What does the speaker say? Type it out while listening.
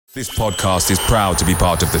This podcast is proud to be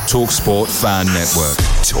part of the TalkSport Fan Network.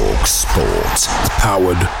 TalkSport.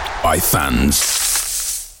 Powered by fans.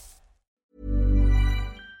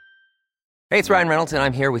 Hey, it's Ryan Reynolds, and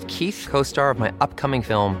I'm here with Keith, co-star of my upcoming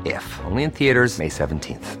film, If, only in theaters May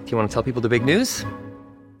 17th. Do you want to tell people the big news?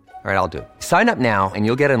 All right, I'll do it. Sign up now and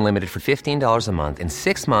you'll get unlimited for $15 a month and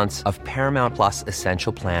 6 months of Paramount Plus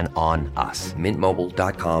Essential Plan on us.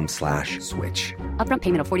 MintMobile.com/switch. Upfront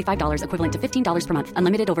payment of $45 equivalent to $15 per month.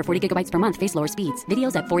 Unlimited over 40 gigabytes per month. Face lower speeds.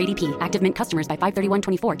 Videos at 480p. Active Mint customers by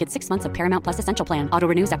 531.24 get 6 months of Paramount Plus Essential Plan. Auto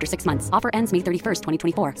renews after 6 months. Offer ends May 31st,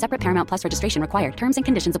 2024. Separate Paramount Plus registration required. Terms and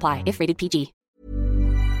conditions apply if rated PG.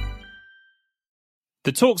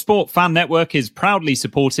 The TalkSport Fan Network is proudly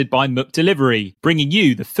supported by McDelivery, bringing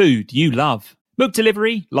you the food you love.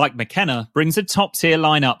 McDelivery, like McKenna, brings a top-tier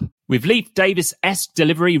lineup. With Leif Davis-esque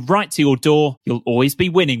delivery right to your door, you'll always be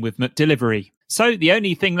winning with McDelivery. So the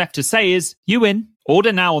only thing left to say is, you win.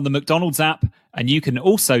 Order now on the McDonald's app, and you can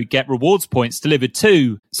also get rewards points delivered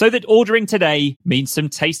too, so that ordering today means some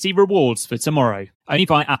tasty rewards for tomorrow. Only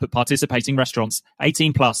by app at participating restaurants.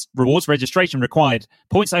 18 plus. Rewards registration required.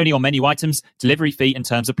 Points only on menu items. Delivery fee and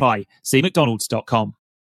terms apply. See mcdonalds.com.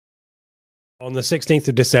 On the 16th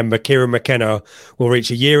of December, Kieran McKenna will reach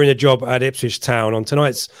a year in the job at Ipswich Town. On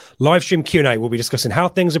tonight's live stream Q&A, we'll be discussing how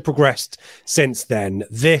things have progressed since then.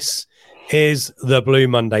 This is the Blue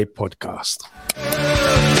Monday podcast.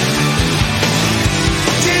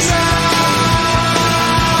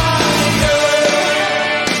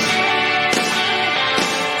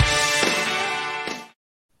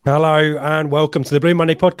 Hello and welcome to the Blue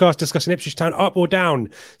Monday podcast discussing Ipswich Town up or down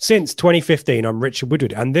since 2015. I'm Richard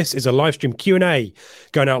Woodward and this is a live stream Q&A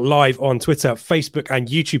going out live on Twitter, Facebook and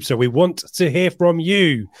YouTube. So we want to hear from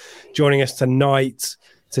you. Joining us tonight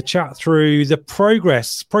to chat through the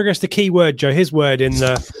progress, the key word, Joe, his word in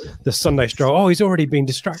the Sunday stroll. Oh, he's already been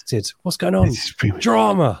distracted. What's going on?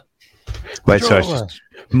 Drama. Wait, sorry,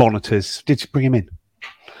 monitors. Did you bring him in?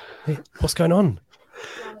 What's going on?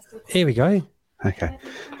 Here we go. Okay.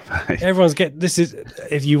 Everyone's this is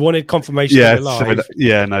if you wanted confirmation. Yeah,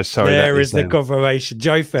 sorry. There is the confirmation.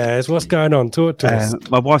 Joe Fairs, what's going on? Talk to us.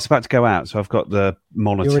 My wife's about to go out, so I've got the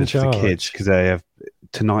monitors for the kids because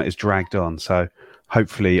tonight is dragged on. So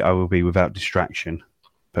hopefully I will be without distraction,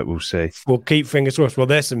 but we'll see. We'll keep fingers crossed. Well,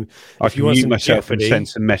 there's some. I can mute myself and send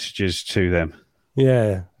some messages to them.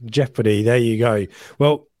 Yeah, Jeopardy. There you go.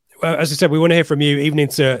 Well, as I said, we want to hear from you. Evening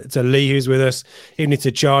to Lee, who's with us. Evening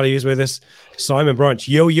to Charlie, who's with us. Simon Branch,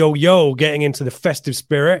 yo, getting into the festive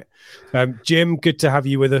spirit. Jim, good to have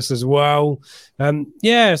you with us as well.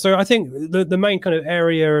 So I think the main kind of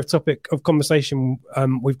area of topic of conversation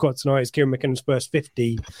we've got tonight is Kieran McKenna's first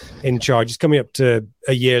 50 in charge. He's coming up to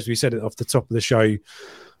a year, as we said off the top of the show,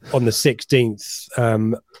 on the 16th.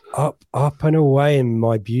 Up and away in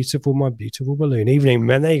my beautiful balloon. Evening,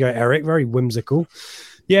 man. There you go, Eric. Very whimsical.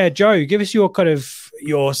 Yeah, Joe, give us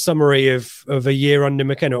your summary of a year under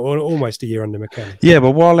McKenna, or almost a year under McKenna. Yeah,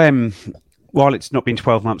 well, while it's not been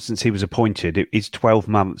 12 months since he was appointed, it is 12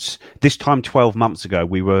 months. This time 12 months ago,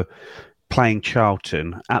 we were playing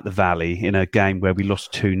Charlton at the Valley in a game where we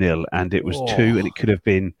lost 2-0, and it was 2, and it could have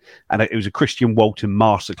been, and it was a Christian Walton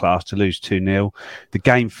masterclass to lose 2-0. The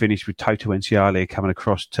game finished with Toto Enciale coming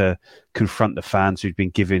across to confront the fans who'd been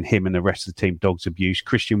giving him and the rest of the team dogs abuse.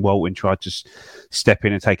 Christian Walton tried to step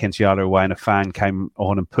in and take Enciale away, and a fan came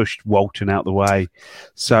on and pushed Walton out the way.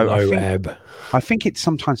 So I think it's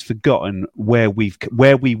sometimes forgotten where we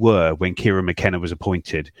were when Kieran McKenna was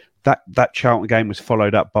appointed. That Charlton game was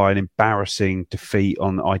followed up by an embarrassing defeat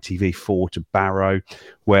on ITV4 to Barrow,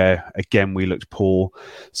 where again we looked poor.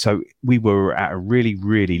 So we were at a really,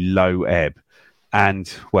 really low ebb.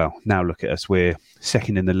 And well, now look at us. We're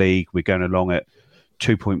second in the league. We're going along at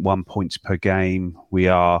 2.1 points per game. We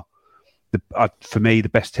are, for me, the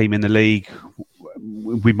best team in the league.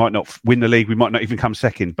 We might not win the league. We might not even come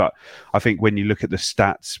second. But I think when you look at the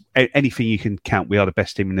stats, anything you can count, we are the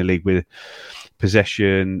best team in the league with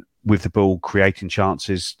possession, with the ball, creating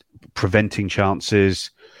chances, preventing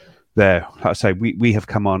chances. There, like I say, we have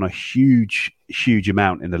come on a huge, huge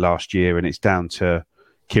amount in the last year, and it's down to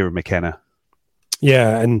Kieran McKenna.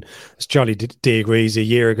 Yeah, and as Charlie D agrees, a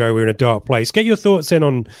year ago we were in a dark place. Get your thoughts in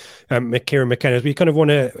on Kieran McKenna. We kind of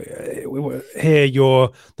want to hear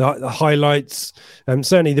the highlights,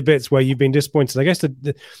 certainly the bits where you've been disappointed. I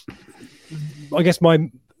guess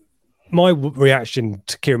my reaction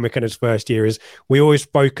to Kieran McKenna's first year is we always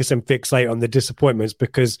focus and fixate on the disappointments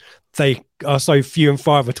because they are so few and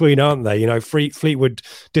far between, aren't they? You know, Fleetwood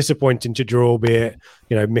disappointing to draw, albeit,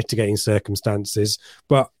 you know, mitigating circumstances.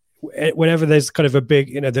 But whenever there's kind of a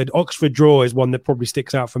big, the Oxford draw is one that probably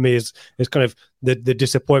sticks out for me as kind of the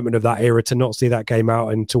disappointment of that era to not see that game out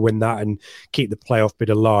and to win that and keep the playoff bid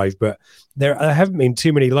alive. But there haven't been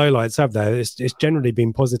too many lowlights, have there? It's generally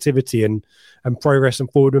been positivity and progress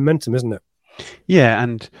and forward momentum, isn't it? Yeah,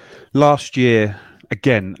 and last year,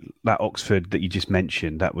 again, that Oxford that you just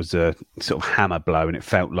mentioned, that was a sort of hammer blow, and it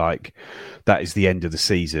felt like that is the end of the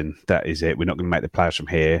season. That is it. We're not going to make the playoffs from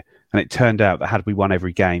here. And it turned out that had we won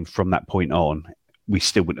every game from that point on, we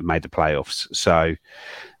still wouldn't have made the playoffs. So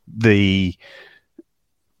the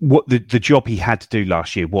job he had to do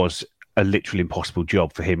last year was a literally impossible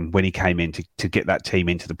job for him when he came in to get that team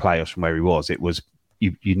into the playoffs from where he was. It was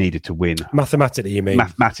you needed to win. Mathematically, you mean?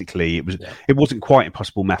 Mathematically, it wasn't quite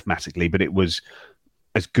impossible mathematically, but it was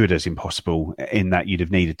as good as impossible in that you'd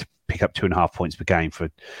have needed to pick up 2.5 points per game for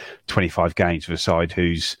 25 games for a side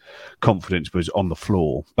whose confidence was on the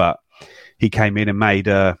floor. But he came in and made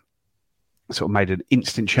an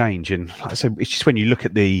instant change. And like I said, it's just when you look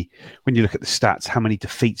at the stats, how many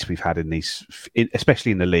defeats we've had in these,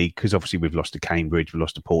 especially in the league, because obviously we've lost to Cambridge, we've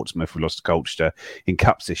lost to Portsmouth, we've lost to Colchester in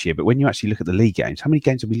cups this year. But when you actually look at the league games, how many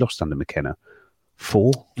games have we lost under McKenna?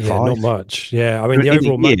 4, 5? Not much. Yeah, I mean, the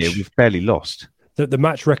overall match, we've barely lost. The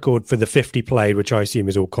match record for the 50 played, which I assume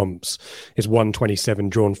is all comps, is 127,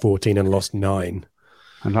 drawn 14 and lost 9.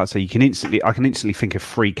 And like I say, I can instantly think of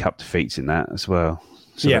 3 cup defeats in that as well.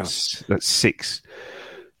 So yeah, that's 6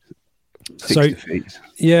 defeats.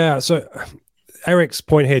 Yeah, so Eric's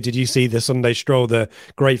point here, did you see the Sunday Stroll, the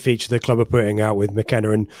great feature the club are putting out with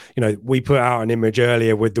McKenna? And, we put out an image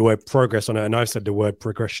earlier with the word progress on it, and I said the word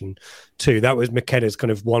progression too. That was McKenna's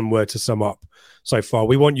kind of one word to sum up so far.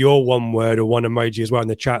 We want your one word or one emoji as well in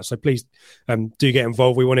the chat. So please do get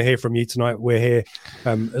involved. We want to hear from you tonight. We're here.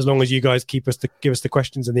 As long as you guys give us the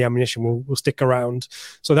questions and the ammunition, we'll stick around.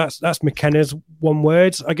 So that's McKenna's one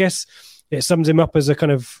word. I guess it sums him up as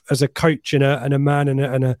a coach and a man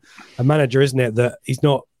and a manager, isn't it? That he's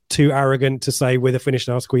not too arrogant to say with a finished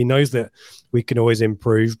article. He knows that we can always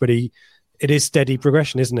improve, but it is steady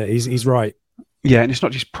progression, isn't it? He's right. Yeah, and it's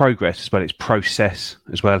not just progress as well; it's process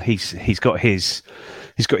as well. He's got his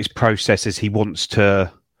processes. He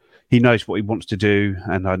knows what he wants to do,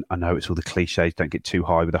 and I know it's all the cliches. Don't get too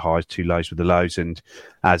high with the highs, too lows with the lows. And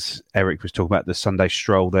as Eric was talking about the Sunday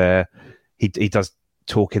Stroll, there, he does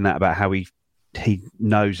talk in that about how he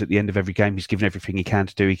knows at the end of every game he's given everything he can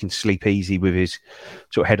to do. He can sleep easy with his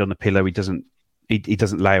sort of head on the pillow. He doesn't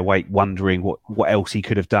lay awake wondering what else he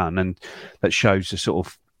could have done, and that shows the sort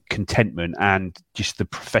of contentment and just the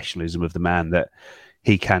professionalism of the man, that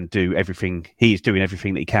he can do everything. He is doing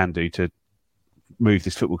everything that he can do to move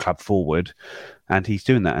this football club forward, and he's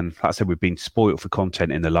doing that. And like I said, we've been spoiled for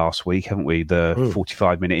content in the last week, haven't we? The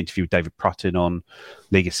 45-minute interview with David Prutton on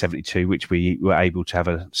League of 72, which we were able to have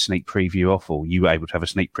a sneak preview off, or you were able to have a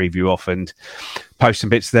sneak preview off and post some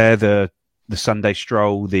bits there. The Sunday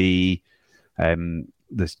Stroll, the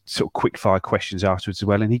sort of quick fire questions afterwards as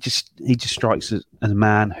well. And he just strikes as a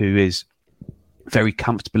man who is very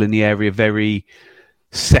comfortable in the area, very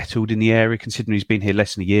settled in the area, considering he's been here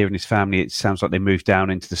less than a year, and his family, it sounds like they moved down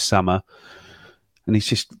into the summer, and he's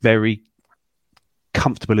just very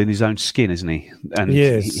comfortable in his own skin, isn't he? And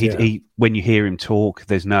he when you hear him talk,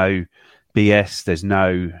 there's no BS, there's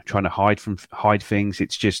no trying to hide things.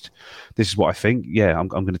 It's just, this is what I think. Yeah, I'm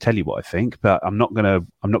going to tell you what I think, but I'm not going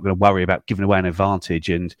to worry about giving away an advantage.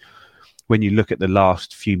 And when you look at the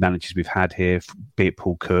last few managers we've had here, be it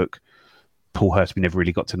Paul Cook, Paul Hurst, we never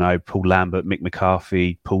really got to know, Paul Lambert, Mick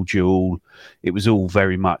McCarthy, Paul Jewell, it was all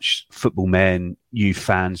very much football men, you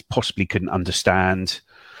fans possibly couldn't understand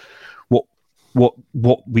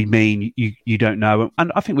what we mean, you don't know.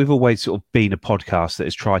 And I think we've always sort of been a podcast that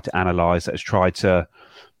has tried to analyse, that has tried to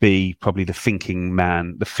be probably the thinking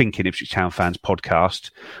Ipswich Town fans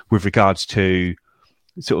podcast with regards to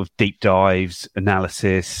sort of deep dives,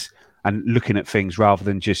 analysis, and looking at things rather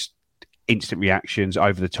than just instant reactions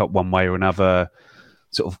over the top one way or another,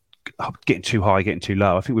 sort of getting too high, getting too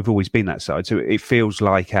low. I think we've always been that side. So it feels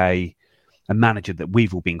like a manager that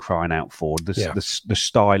we've all been crying out for. The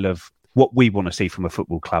style of what we want to see from a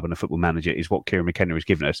football club and a football manager is what Kieran McKenna has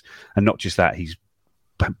given us. And not just that, he's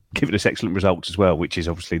given us excellent results as well, which is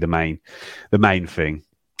obviously the main thing.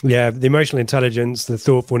 Yeah, the emotional intelligence, the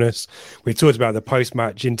thoughtfulness. We've talked about the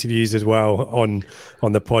post-match interviews as well on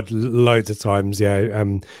the pod loads of times. Yeah,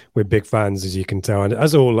 we're big fans, as you can tell, and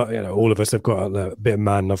as all of us have got a bit of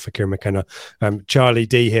man love for Kieran McKenna. Charlie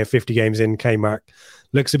D here, 50 games in, K-Mac,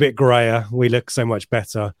 looks a bit grayer. We look so much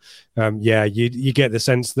better. You get the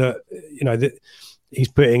sense that he's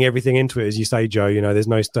putting everything into it, as you say, Joe. There's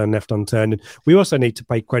no stone left unturned. And we also need to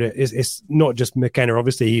pay credit. It's not just McKenna.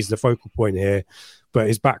 Obviously, he's the focal point here, but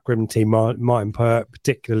his backroom team, Martin Pert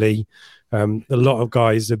particularly, a lot of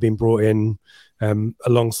guys have been brought in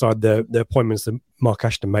alongside the appointments that Mark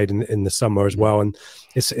Ashton made in the summer as well. And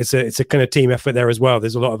it's a kind of team effort there as well.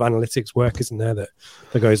 There's a lot of analytics work, isn't there,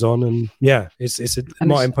 that goes on. And yeah,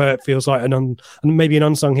 Martin Pert feels like maybe an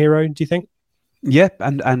unsung hero. Do you think? Yeah,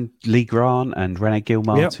 and Lee Grant and Rene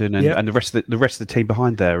Gilmartin and the rest of the team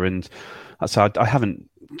behind there. And so I haven't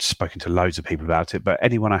spoken to loads of people about it, but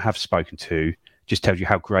anyone I have spoken to just tells you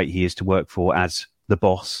how great he is to work for as the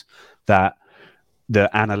boss. That the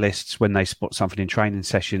analysts, when they spot something in training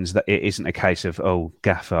sessions, that it isn't a case of, oh,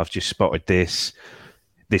 Gaffer, I've just spotted this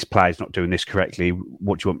player's not doing this correctly.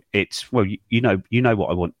 What do you want? It's, well, you know what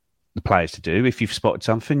I want the players to do. If you've spotted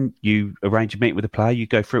something, you arrange a meeting with the player, you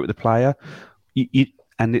go through it with the player.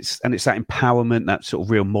 And it's that empowerment, that sort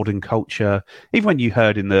of real modern culture. Even when you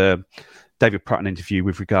heard in the David Prutton interview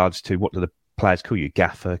with regards to what do the players call you,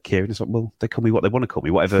 Gaffer, Kieran, it's like, well, they call me what they want to call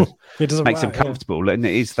me, whatever makes them comfortable. Yeah. And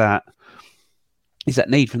it is that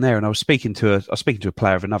need from there. And I was speaking to a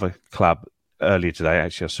player of another club earlier today.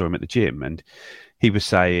 Actually, I saw him at the gym, and he was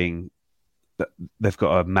saying that they've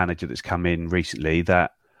got a manager that's come in recently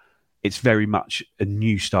that it's very much a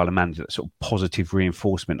new style of manager, that sort of positive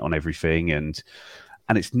reinforcement on everything, and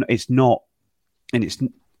you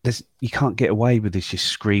can't get away with this just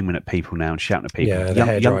screaming at people now and shouting at people.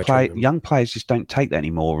 Yeah, young players just don't take that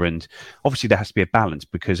anymore, and obviously there has to be a balance,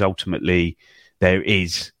 because ultimately there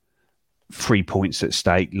is 3 points at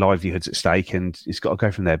stake, livelihoods at stake, and it's got to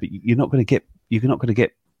go from there. But you're not going to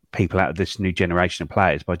get people out of this new generation of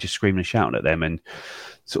players by just screaming and shouting at them and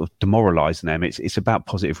sort of demoralising them. It's about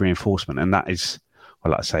positive reinforcement, and that is,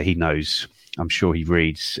 well, like I say, he knows. I'm sure he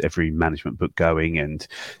reads every management book going and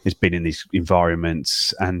has been in these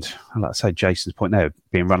environments. And like I say, Jason's point there,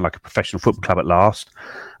 being run like a professional football club at last,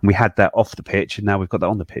 and we had that off the pitch, and now we've got that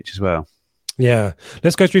on the pitch as well. Yeah,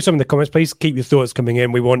 let's go through some of the comments. Please keep your thoughts coming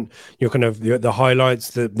in. We want your kind of the highlights,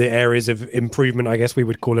 the areas of improvement, I guess we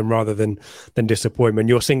would call them, rather than disappointment.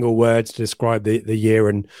 Your single words to describe the year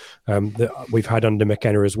and that we've had under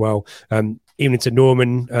McKenna as well. Even to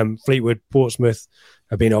Norman, Fleetwood, Portsmouth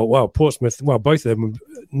have been, Portsmouth, both of them,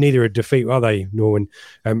 neither a defeat, are they, Norman?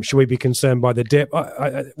 Should we be concerned by the dip?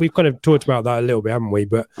 We've kind of talked about that a little bit, haven't we?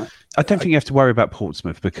 But I don't think you have to worry about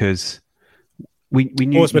Portsmouth, because we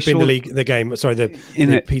knew Portsmouth in the game. Sorry,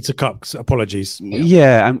 the Pizza Cups. Apologies.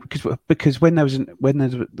 Yeah, and because when there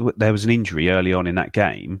was an injury early on in that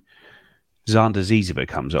game, Zander Zizovic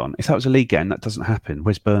comes on. If that was a league game, that doesn't happen.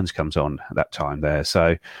 Wes Burns comes on at that time there.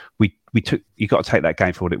 So you got to take that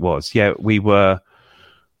game for what it was. Yeah, we were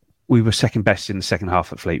second best in the second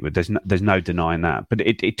half at Fleetwood. There's no denying that. But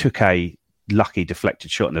it took a lucky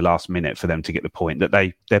deflected shot in the last minute for them to get the point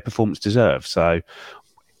that their performance deserved. So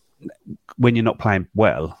when you're not playing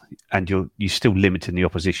well and you're still limiting the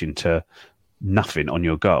opposition to nothing on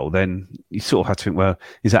your goal, then you sort of have to think, well,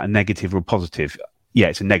 is that a negative or a positive? Yeah,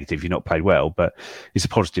 it's a negative. You've not played well, but it's a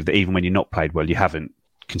positive that even when you're not played well, you haven't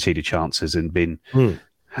conceded chances and been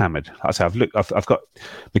hammered. Like I say, I've got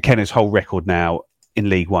McKenna's whole record now in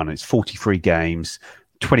League One. It's 43 games,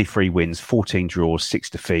 23 wins, 14 draws,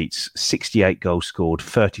 6 defeats, 68 goals scored,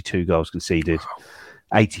 32 goals conceded.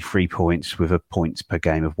 83 points with a points per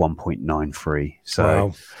game of 1.93.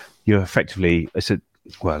 So you're effectively, it's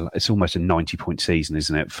almost a 90-point season,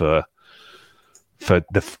 isn't it, for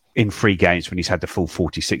in 3 games when he's had the full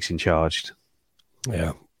 46 in charge.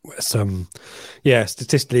 Yeah.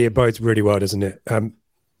 Statistically it bodes really well, doesn't it?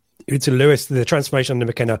 To Lewis, the transformation under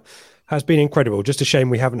McKenna has been incredible. Just a shame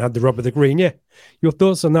we haven't had the rub of the green. Yeah. Your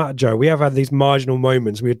thoughts on that, Joe? We have had these marginal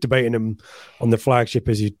moments. We were debating them on the flagship,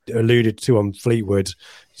 as you alluded to, on Fleetwood.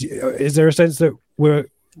 Is there a sense that we're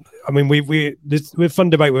fun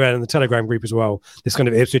debate we had in the Telegram group as well. This kind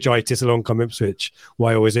of Ipswich, Itis, along come Ipswich.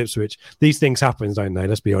 Why always Ipswich? These things happen, don't they?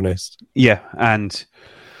 Let's be honest. Yeah. And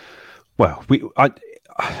I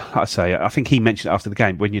think he mentioned after the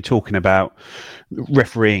game, when you're talking about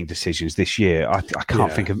refereeing decisions this year, I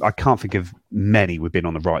can't think of many we've been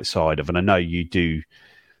on the right side of, and I know you do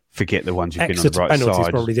forget the ones you've been on the right penalty side. Is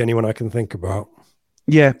probably the only one I can think about.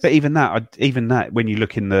 Yeah, but even that, when you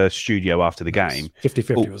look in the studio after the game,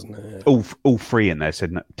 50-50, wasn't it? Yeah. All 3 in there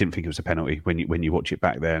said didn't think it was a penalty when you watch it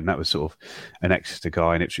back there, and that was sort of an Exeter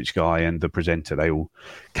guy, an Ipswich guy, and the presenter. They all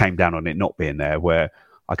came down on it not being there. Where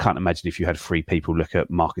I can't imagine if you had 3 people look at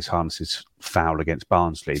Marcus Harness's foul against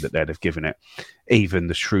Barnsley that they'd have given it. Even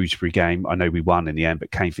the Shrewsbury game, I know we won in the end,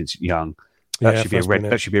 but Kane Vincent Young, that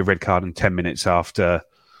should be a red card, and 10 minutes after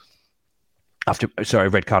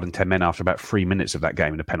red card and 10 men after about 3 minutes of that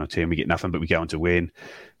game and a penalty, and we get nothing, but we go on to win.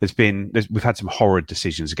 We've had some horrid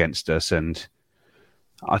decisions against us, and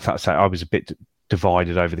I was a bit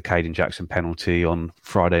divided over the Caden Jackson penalty on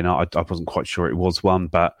Friday night. I wasn't quite sure it was one,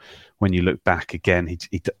 but when you look back again,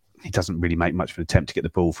 he doesn't really make much of an attempt to get the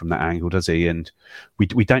ball from that angle, does he? And we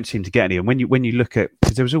don't seem to get any. And when you look at,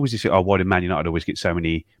 because there was always this, why did Man United always get so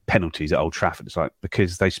many penalties at Old Trafford? It's like,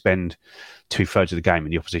 because they spend 2/3 of the game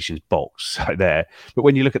in the opposition's box there. But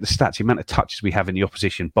when you look at the stats, the amount of touches we have in the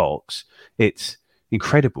opposition box, it's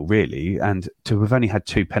incredible, really. And to have only had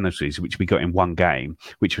 2 penalties, which we got in one game,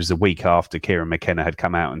 which was the week after Kieran McKenna had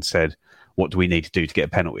come out and said, what do we need to do to get a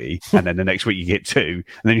penalty? And then the next week you get 2, and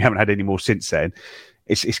then you haven't had any more since then.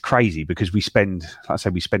 It's crazy because we spend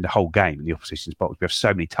a whole game in the opposition's box. We have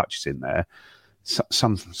so many touches in there.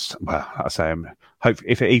 Hope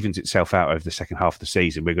if it evens itself out over the second half of the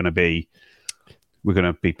season, we're going to be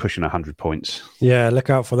pushing 100 points. Yeah, look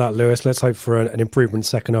out for that, Lewis. Let's hope for an improvement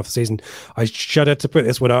second half of the season. I shudder to put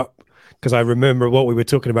this one up because I remember what we were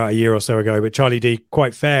talking about a year or so ago. But Charlie D,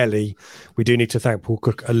 quite fairly, we do need to thank Paul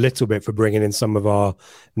Cook a little bit for bringing in some of our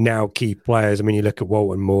now key players. I mean, you look at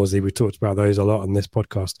Walton Morsey. We talked about those a lot on this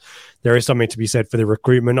podcast. There is something to be said for the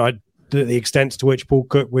recruitment. The extent to which Paul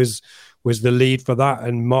Cook was the lead for that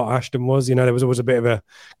and Mark Ashton was, there was always a bit of a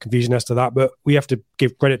confusion as to that. But we have to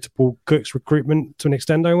give credit to Paul Cook's recruitment to an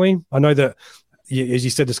extent, don't we? I know that, as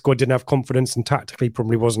you said, the squad didn't have confidence and tactically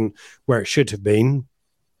probably wasn't where it should have been.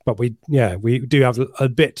 But we do have a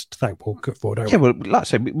bit to thank Paul Cook for, don't we? Yeah, well, like I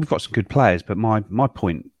said, we've got some good players. But my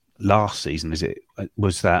point last season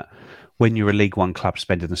was that when you're a League One club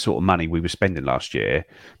spending the sort of money we were spending last year,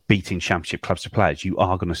 beating Championship clubs to players, you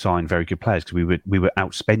are going to sign very good players because we were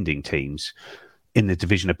outspending teams in the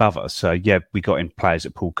division above us. So yeah, we got in players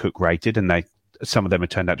that Paul Cook rated, and some of them have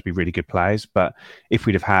turned out to be really good players. But if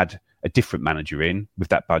we'd have had a different manager in with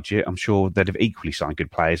that budget, I'm sure they'd have equally signed good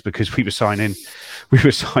players because we were signing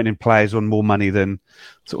players on more money than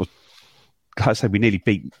sort of. Like I said, we nearly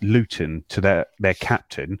beat Luton to their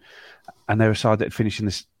captain, and they were a side that finished in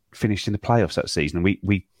the playoffs that season. And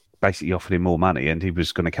we basically offered him more money, and he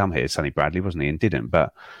was going to come here, Sonny Bradley, wasn't he? And didn't.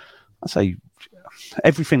 But I say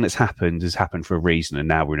everything that's happened has happened for a reason, and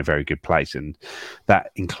now we're in a very good place, and that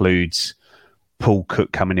includes Paul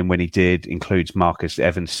Cook coming in when he did, includes Marcus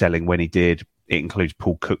Evans selling when he did, it includes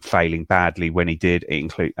Paul Cook failing badly when he did,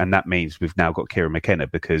 and that means we've now got Kieran McKenna,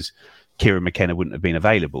 because Kieran McKenna wouldn't have been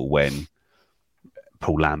available when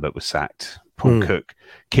Paul Lambert was sacked.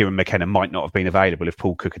 Kieran McKenna might not have been available if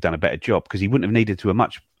Paul Cook had done a better job, because he wouldn't have needed to a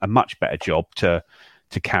much better job to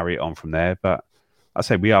carry it on from there. But I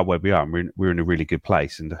say we are where we are, and we're in a really good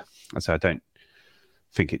place. And I say I don't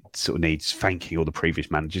think it sort of needs thanking all the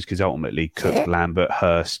previous managers, because ultimately Cook, Lambert,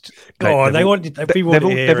 Hurst, they've all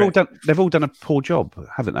done a poor job,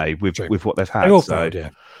 haven't they? With what they've had. They've all failed, yeah.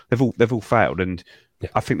 They've all failed, and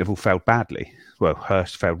I think they've all failed badly. Well,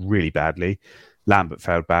 Hurst failed really badly. Lambert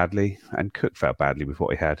failed badly, and Cook failed badly with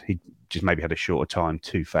what he had. He just maybe had a shorter time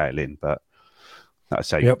to fail in, but like I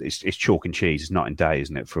say, it's chalk and cheese. It's night and day,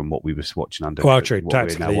 isn't it, from what we were watching under? Well, true.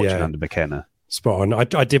 Tactically, we're now watching under McKenna. Spot on.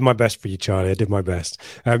 I did my best for you, Charlie. I did my best.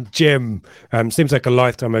 Jim, seems like a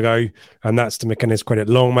lifetime ago, and that's to McKenna's credit.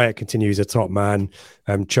 Long may it continue as a top man.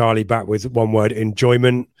 Charlie back with one word: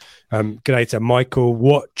 enjoyment. G'day to Michael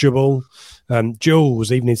Watchable.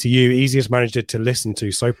 Jules, evening to you. Easiest manager to listen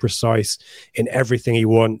to. So precise in everything he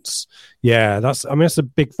wants. Yeah, that's a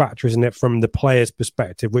big factor, isn't it, from the player's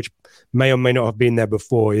perspective, which may or may not have been there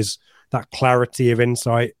before, is that clarity of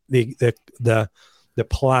insight, the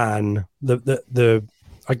plan,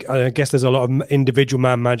 I guess there's a lot of individual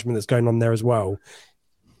man management that's going on there as well.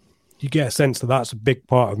 You get a sense that that's a big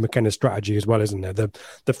part of McKenna's strategy as well, isn't there?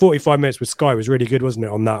 The 45 minutes with Sky was really good, wasn't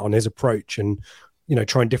it, on his approach and,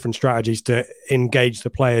 trying different strategies to engage the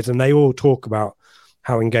players. And they all talk about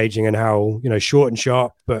how engaging and how, short and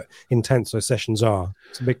sharp but intense those sessions are.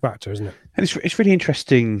 It's a big factor, isn't it? And it's really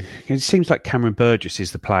interesting. It seems like Cameron Burgess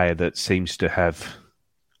is the player that seems to have...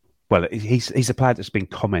 Well, he's a player that's been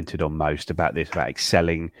commented on most about this, about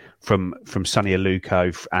excelling from Sonny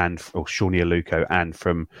Aluko or Shawnee Aluko and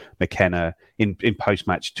from McKenna in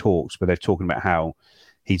post-match talks, where they're talking about how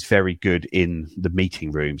he's very good in the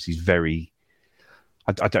meeting rooms. He's very...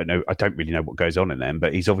 I don't know. I don't really know what goes on in them,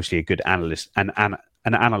 but he's obviously a good analyst and an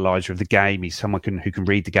analyzer of the game. He's someone who can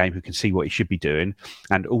read the game, who can see what he should be doing,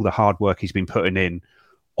 and all the hard work he's been putting in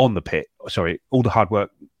on the pitch. Sorry, all the hard work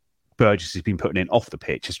Burgess has been putting in off the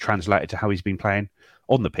pitch has translated to how he's been playing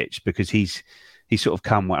on the pitch, because he's sort of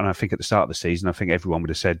come, and I think at the start of the season, I think everyone would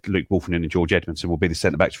have said Luke Wolfenden and George Edmondson will be the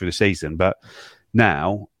centre-backs for the season. But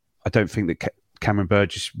now I don't think that Cameron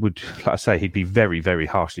Burgess would, like I say, he'd be very, very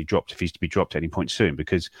harshly dropped if he's to be dropped at any point soon,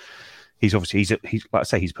 because he's obviously, he's like I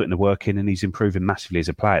say, he's putting the work in and he's improving massively as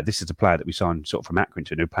a player. This is a player that we signed sort of from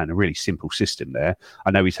Accrington, who are playing a really simple system there.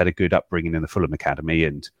 I know he's had a good upbringing in the Fulham Academy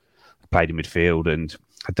and played in midfield and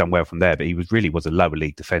had done well from there, but he was a lower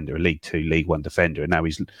league defender, a League Two, League One defender, and now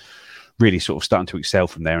he's really sort of starting to excel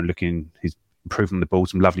from there and he's improving the ball,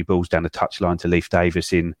 some lovely balls down the touchline to Leif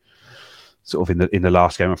Davis in the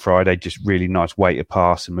last game on Friday. Just really nice weighted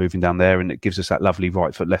pass and moving down there, and it gives us that lovely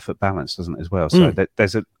right foot, left foot balance, doesn't it, as well? So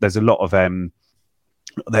there's a lot of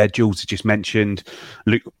there. Jules has just mentioned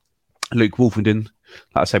Luke Wolfenden.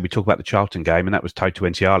 Like I said, we talk about the Charlton game, and that was Toto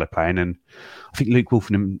Ntiala playing, and I think Luke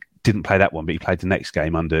Wolfenden didn't play that one, but he played the next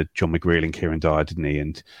game under John McGreal and Kieran Dyer, didn't he?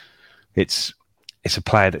 And it's a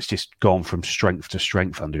player that's just gone from strength to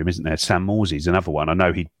strength under him, isn't there? Sam Morsey's another one. I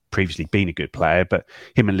know he'd previously been a good player, but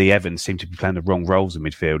him and Lee Evans seem to be playing the wrong roles in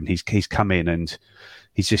midfield, and he's come in and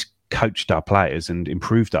he's just coached our players and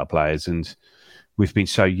improved our players. And we've been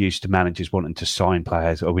so used to managers wanting to sign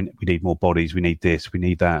players. Oh, we need more bodies. We need this. We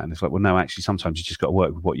need that. And it's like, well, no, actually, sometimes you just got to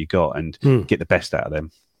work with what you got and get the best out of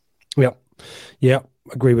them. Yeah,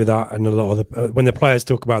 agree with that. And a lot of when the players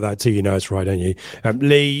talk about that too, it's right, don't you?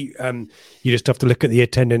 Lee, you just have to look at the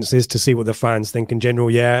attendances to see what the fans think in general.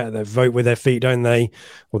 Yeah, they vote with their feet, don't they?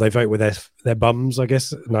 Or they vote with their bums, I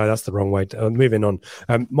guess. No, that's the wrong way. Moving on.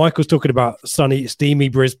 Michael's talking about sunny, steamy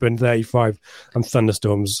Brisbane, 35, and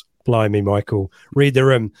thunderstorms. Blimey, Michael. Read the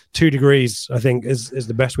room. 2 degrees, I think, is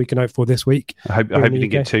the best we can hope for this week. I hope you didn't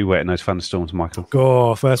get too wet in those thunderstorms, Michael.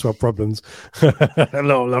 Oh, first world problems. A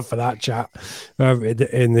lot of love for that chat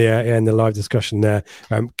in the live discussion there.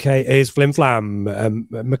 Is Flim Flam.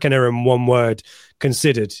 McKenna in one word.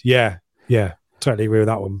 Considered. Yeah, totally agree with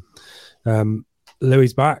that one.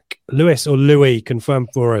 Louis back. Lewis or Louis, confirm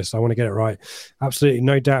for us. I want to get it right. Absolutely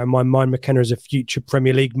no doubt in my mind McKenna is a future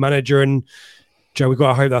Premier League manager, and Joe, we've got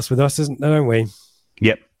to hope that's with us, don't we?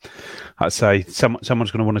 Yep. I'd say someone's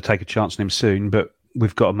going to want to take a chance on him soon, but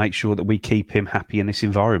we've got to make sure that we keep him happy in this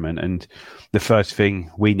environment. And the first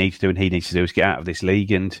thing we need to do and he needs to do is get out of this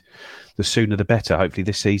league, and the sooner the better, hopefully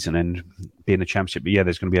this season and be in the Championship. But yeah,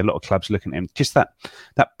 there's going to be a lot of clubs looking at him. Just that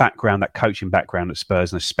background, that coaching background at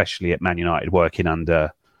Spurs and especially at Man United, working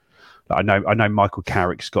under... I know Michael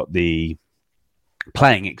Carrick's got the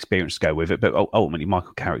playing experience to go with it, but ultimately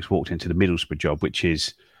Michael Carrick's walked into the Middlesbrough job, which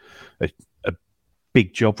is a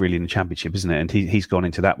big job really in the Championship, isn't it? And he's gone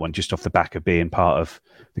into that one just off the back of being part of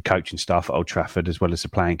the coaching staff at Old Trafford as well as the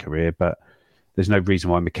playing career. But there's no reason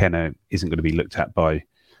why McKenna isn't going to be looked at by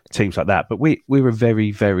teams like that. But we're a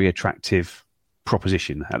very, very attractive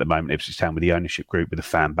proposition at the moment, Ipswich Town, with the ownership group, with the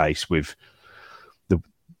fan base, with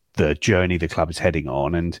the journey the club is heading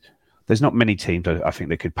on. And there's not many teams, I think,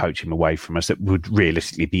 that could poach him away from us that would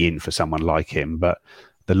realistically be in for someone like him. But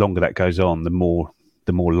the longer that goes on, the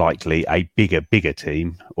more likely a bigger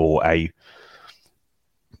team or a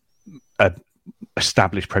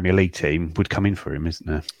established Premier League team would come in for him, isn't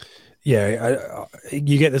there? Yeah,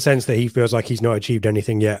 you get the sense that he feels like he's not achieved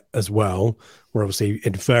anything yet as well. We're obviously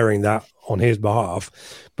inferring that on his behalf.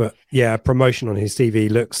 But yeah, promotion on his CV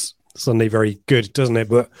looks suddenly very good, doesn't it?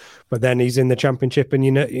 But then he's in the Championship, and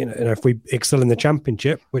you know, if we excel in the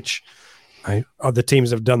Championship, which other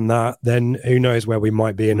teams have done that, then who knows where we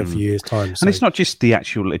might be in a few years' time. So. And it's not just the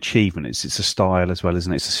actual achievement; it's a style as well,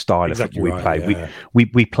 isn't it? It's a style of football we play. Yeah.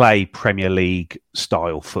 We play Premier League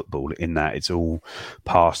style football in that it's all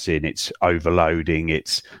passing, it's overloading,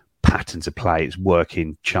 it's patterns of play, it's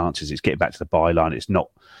working chances, it's getting back to the byline, it's not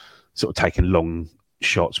sort of taking long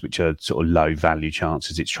shots which are sort of low value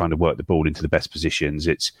chances. It's trying to work the ball into the best positions.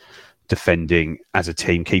 It's defending as a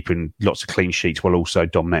team, keeping lots of clean sheets while also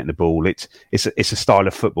dominating the ball. It's a style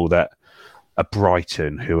of football that a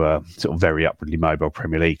Brighton, who are sort of very upwardly mobile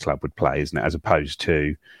Premier League club, would play, isn't it? As opposed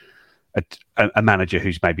to a manager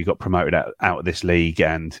who's maybe got promoted out of this league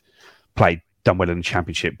and done well in the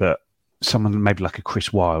Championship, but someone maybe like a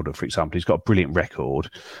Chris Wilder, for example, who's got a brilliant record,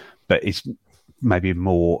 but it's maybe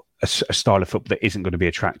more a style of football that isn't going to be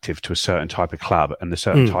attractive to a certain type of club, and the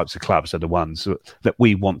certain types of clubs are the ones that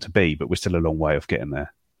we want to be, but we're still a long way off getting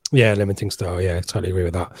there. Yeah, limiting style. Yeah, totally agree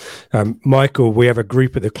with that. Michael, we have a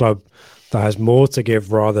group at the club that has more to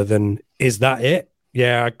give rather than is that it?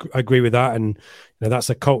 Yeah, I agree with that, and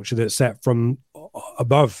that's a culture that's set from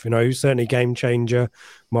above. Certainly game changer.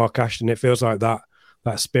 Mark Ashton. It feels like that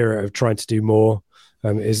spirit of trying to do more.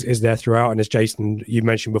 Is there throughout, and as Jason, you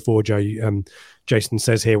mentioned before, Joe, Jason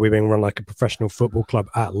says here, we're being run like a professional football club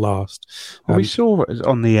at last. We saw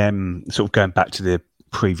on the sort of going back to the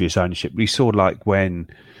previous ownership, we saw like when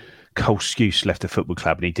Cole Skuse left the football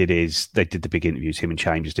club and they did the big interviews, him and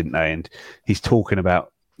Chambers, didn't they? And he's talking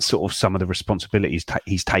about sort of some of the responsibilities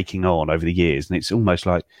he's taking on over the years. And it's almost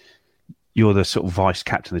like you're the sort of vice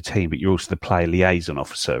captain of the team, but you're also the player liaison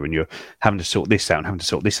officer, and you're having to sort this out and having to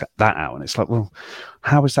sort that out. And it's like, well,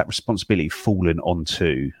 how has that responsibility fallen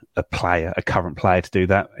onto a current player to do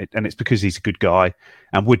that? And it's because he's a good guy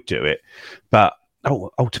and would do it. But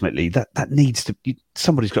ultimately, that needs to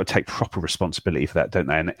somebody's got to take proper responsibility for that, don't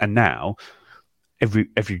they? And now,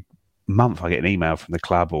 every month, I get an email from the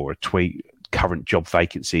club or a tweet, current job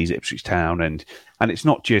vacancies at Ipswich Town, and it's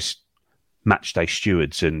not just match day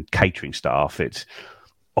stewards and catering staff, it's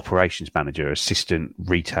operations manager, assistant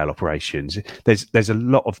retail operations. There's a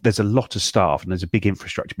lot of staff, and there's a big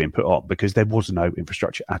infrastructure being put on because there was no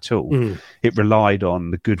infrastructure at all. It relied on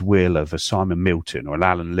the goodwill of a Simon Milton or an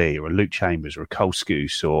Alan Lee or a Luke Chambers or a Cole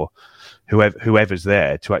Skuse or whoever's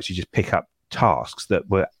there to actually just pick up tasks that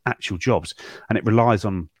were actual jobs, and it relies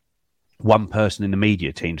on one person in the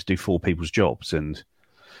media team to do 4 people's jobs and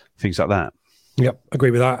things like that. Yep,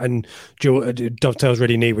 agree with that. And dovetails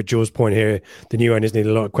really neat with Joe's point here. The new owners need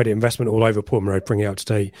a lot of credit investment all over Portman Road, bringing it up to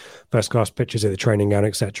date, first-class pitches at the training ground,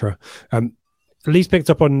 etc. Lee's picked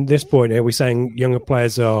up on this point here. We're saying younger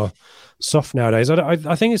players are soft nowadays.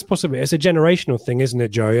 I think it's possible. It's a generational thing, isn't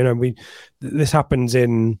it, Joe? You know, this happens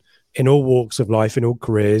in all walks of life, in all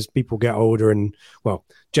careers. People get older and, well,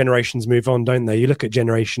 generations move on, don't they? You look at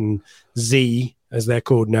Generation Z, as they're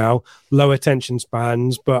called now, low attention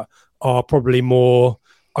spans, but are probably more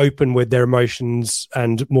open with their emotions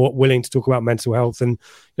and more willing to talk about mental health. And,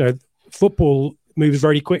 you know, football moves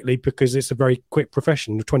very quickly because it's a very quick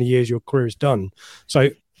profession. 20 years, your career is done. So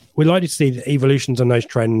we're likely to see the evolutions on those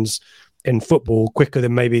trends in football quicker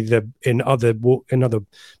than maybe in other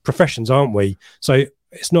professions, aren't we? So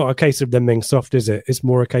it's not a case of them being soft, is it? It's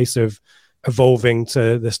more a case of evolving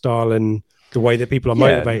to the style and the way that people are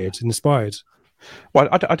motivated and inspired. Well,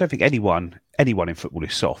 I don't think anyone in football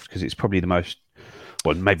is soft, because it's probably the most,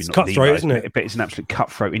 well, maybe it's not cutthroat, the most, isn't it? but it's an absolute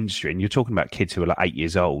cutthroat industry. And you're talking about kids who are like 8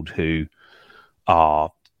 years old who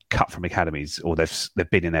are cut from academies, or they've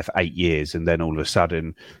been in there for 8 years, and then all of a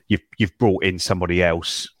sudden you've brought in somebody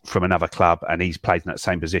else from another club and he's played in that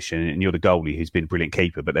same position, and you're the goalie who's been a brilliant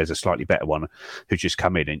keeper, but there's a slightly better one who's just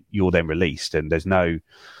come in, and you're then released, and there's no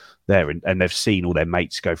there, and they've seen all their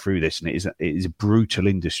mates go through this, and it is a brutal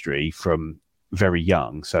industry from very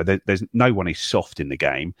young. So there's no one is soft in the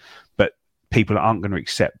game, but people aren't going to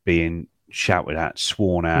accept being shouted at,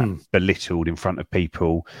 sworn at, belittled in front of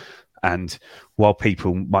people. And while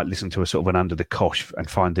people might listen to a sort of an under the cosh and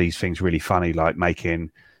find these things really funny, like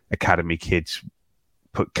making academy kids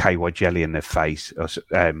put KY jelly in their face,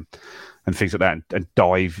 and things like that, and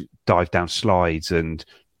dive down slides and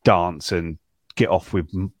dance and get off with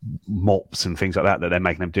mops and things like that they're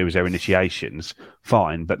making them do as their initiations,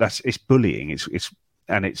 fine, but it's bullying. It's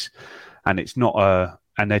not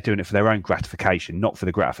and they're doing it for their own gratification, not for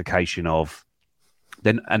the gratification of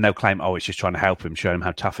then, and they'll claim, it's just trying to help them, show them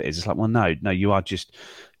how tough it is. It's like, well, no, you're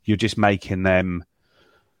just making them.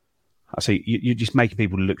 I say you're just making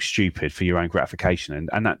people look stupid for your own gratification,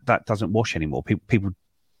 and that doesn't wash anymore. People,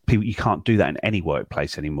 you can't do that in any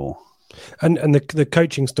workplace anymore. And the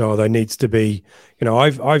coaching style though needs to be, you know,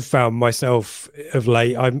 I've found myself of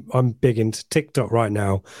late, I'm big into TikTok right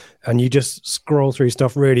now, and you just scroll through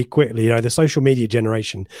stuff really quickly. You know, the social media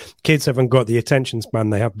generation, kids haven't got the attention span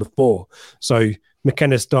they have before. So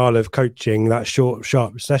McKenna's style of coaching, that short,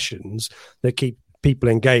 sharp sessions that keep people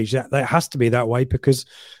engaged, that has to be that way, because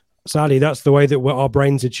sadly that's the way that our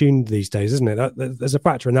brains are tuned these days, isn't it? There's a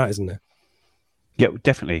factor in that, isn't there? Yeah,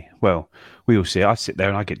 definitely. Well, we all see it. I sit there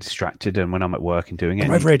and I get distracted, and when I'm at work and doing it,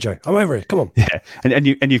 I'm over here, Joe. I'm over here. Come on. Yeah, and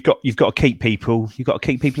you've got to keep people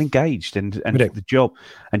engaged, and the job,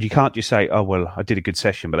 and you can't just say, oh well, I did a good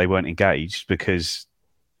session, but they weren't engaged, because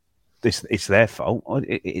it's their fault.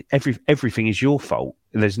 Everything is your fault.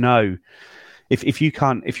 There's no. If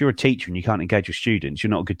you're a teacher and you can't engage your students,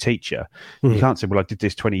 you're not a good teacher. You can't say, well, I did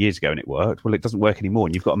this 20 years ago and it worked. Well, it doesn't work anymore,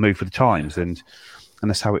 and you've got to move with the times, and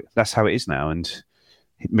that's how it is now. And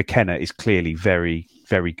McKenna is clearly very,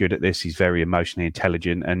 very good at this. He's very emotionally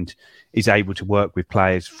intelligent, and is able to work with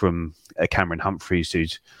players from a Cameron Humphreys, who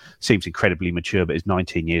seems incredibly mature but is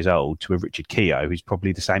 19 years old, to a Richard Keogh, who's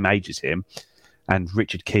probably the same age as him. And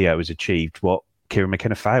Richard Keogh has achieved what Kieran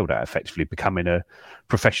McKenna failed at, effectively becoming a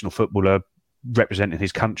professional footballer, representing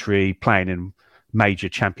his country, playing in major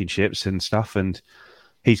championships and stuff. And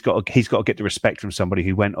he's got to get the respect from somebody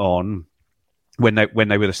who went on when they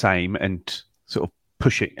were the same, and sort of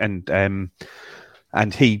push it,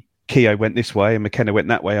 and he Keogh went this way and McKenna went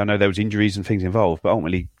that way. I know there was injuries and things involved, but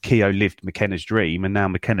ultimately Keogh lived McKenna's dream, and now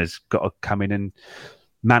McKenna's got to come in and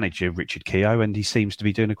manage Richard Keogh, and he seems to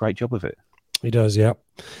be doing a great job of it. He does, yeah.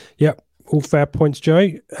 All fair points,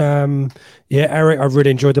 Joe. Eric, I've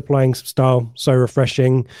really enjoyed the playing style. So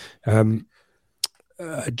refreshing.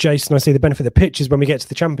 Jason, I see the benefit of the pitch is when we get to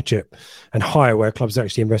the Championship and higher, where clubs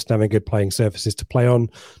actually invest in having good playing surfaces to play on.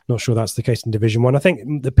 Not sure that's the case in Division 1. I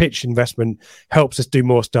think the pitch investment helps us do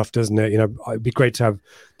more stuff, doesn't it? It'd be great to have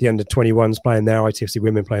the under-21s playing there, ITFC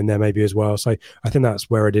women playing there maybe as well. So I think that's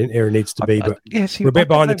where it needs to be. But we're a bit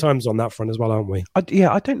behind the times on that front as well, aren't we? I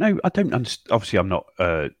don't know. I don't understand. Obviously, I'm not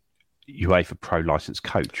UEFA Pro licensed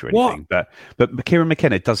coach or anything, but Kieran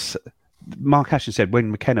McKenna does. Mark Ashton said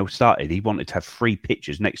when McKenna started, he wanted to have 3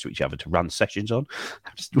 pitches next to each other to run sessions on.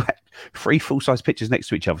 Just 3 full-size pitches next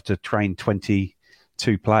to each other to train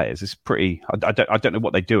 22 players. It's pretty. I don't know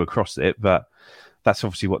what they do across it, but that's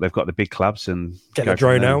obviously what they've got. The big clubs and get the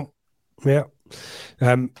drone out. Yeah.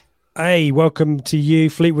 Welcome to you.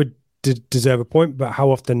 Fleetwood deserve a point, but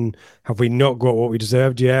how often have we not got what we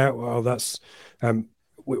deserved? Yeah. Well, that's.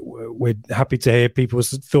 We're happy to hear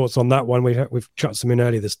people's thoughts on that one. We've chucked some in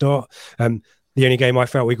early at the start. The only game I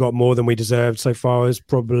felt we got more than we deserved so far is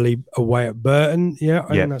probably away at Burton. Yeah, I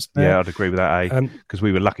think that's fair. Yeah, I'd agree with that, because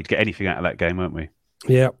we were lucky to get anything out of that game, weren't we?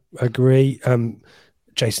 Yeah, agree.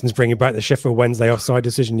 Jason's bringing back the Sheffield Wednesday offside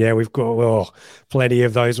decision. Yeah, we've got plenty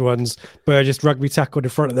of those ones. Burgess rugby tackled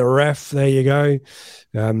in front of the ref. There you go.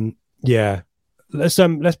 Yeah.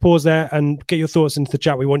 Let's pause there and get your thoughts into the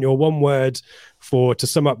chat. We want your one word to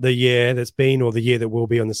sum up the year that's been or the year that will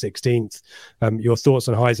be on the 16th. Your thoughts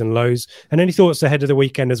on highs and lows, and any thoughts ahead of the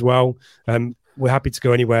weekend as well. We're happy to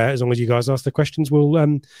go anywhere as long as you guys ask the questions. We'll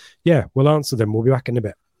answer them. We'll be back in a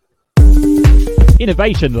bit.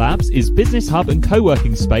 Innovation Labs is business hub and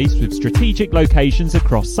co-working space with strategic locations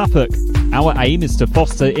across Suffolk. Our aim is to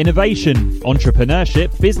foster innovation,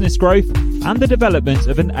 entrepreneurship, business growth, and the development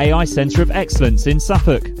of an AI centre of excellence in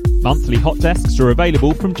Suffolk. Monthly hot desks are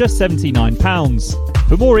available from just £79.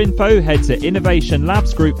 For more info, head to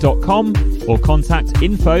innovationlabsgroup.com or contact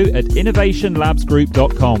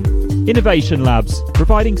info@innovationlabsgroup.com. Innovation Labs,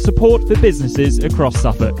 providing support for businesses across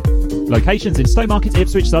Suffolk. Locations in Stowmarket,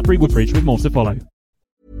 Ipswich, Sudbury, Woodbridge, with more to follow.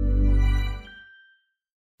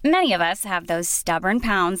 Many of us have those stubborn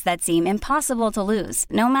pounds that seem impossible to lose,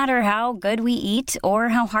 no matter how good we eat or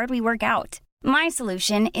how hard we work out. My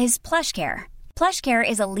solution is PlushCare. PlushCare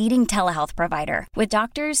is a leading telehealth provider with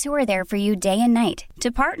doctors who are there for you day and night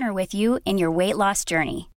to partner with you in your weight loss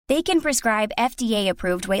journey. They can prescribe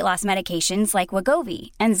FDA-approved weight loss medications like Wegovy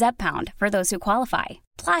and Zepbound for those who qualify.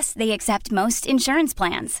 Plus, they accept most insurance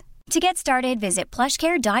plans. To get started, visit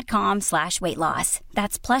plushcare.com/weightloss.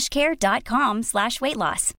 That's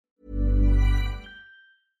plushcare.com/weightloss.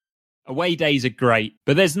 Away days are great,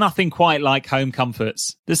 but there's nothing quite like home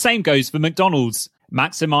comforts. The same goes for McDonald's.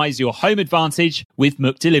 Maximise your home advantage with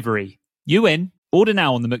McDelivery. You in? Order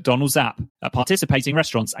now on the McDonald's app. At participating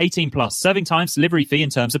restaurants, 18 plus, serving times, delivery fee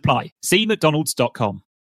and terms apply. See mcdonalds.com.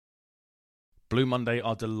 Blue Monday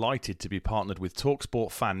are delighted to be partnered with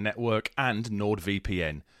TalkSport Fan Network and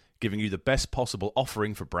NordVPN, giving you the best possible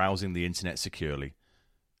offering for browsing the internet securely.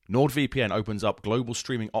 NordVPN opens up global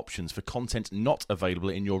streaming options for content not available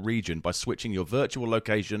in your region by switching your virtual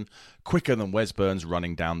location quicker than Wes Burns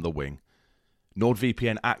running down the wing.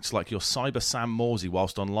 NordVPN acts like your cyber Sam Morsey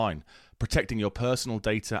whilst online, protecting your personal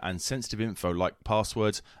data and sensitive info like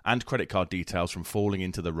passwords and credit card details from falling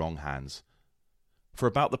into the wrong hands. For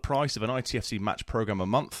about the price of an ITFC match program a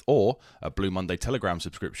month or a Blue Monday Telegram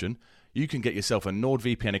subscription, you can get yourself a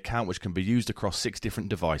NordVPN account which can be used across 6 different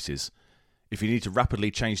devices. If you need to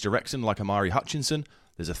rapidly change direction like Amari Hutchinson,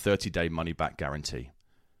 there's a 30-day money-back guarantee.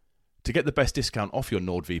 To get the best discount off your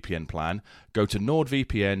NordVPN plan, go to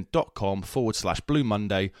nordvpn.com/Blue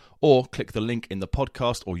Monday or click the link in the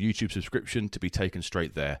podcast or YouTube subscription to be taken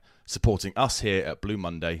straight there, supporting us here at Blue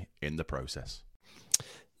Monday in the process.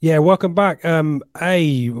 Yeah, welcome back.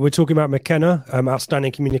 We're talking about McKenna,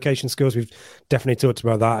 outstanding communication skills. We've definitely talked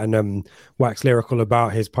about that and waxed lyrical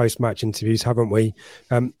about his post-match interviews, haven't we?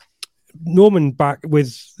 Norman, back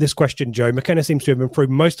with this question, Joe. McKenna seems to have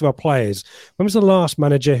improved most of our players. When was the last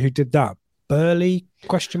manager who did that? Burley?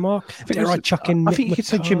 Question mark. I think you could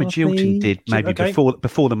say Jim Agilton did maybe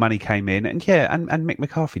before the money came in, and Mick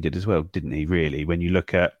McCarthy did as well, didn't he? Really, when you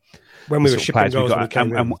look at when we were shipping goals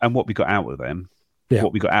and what we got out of them. Yeah.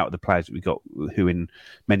 What we got out of the players that we got, who in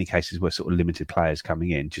many cases were sort of limited players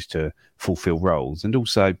coming in just to fulfil roles, and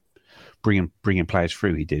also bringing players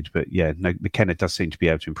through. He did, but McKenna does seem to be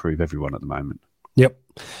able to improve everyone at the moment. Yep,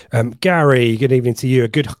 Gary, good evening to you. A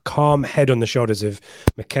good calm head on the shoulders of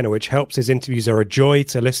McKenna, which helps. His interviews are a joy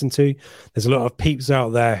to listen to. There's a lot of peeps out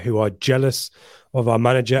there who are jealous of our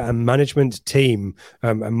manager and management team.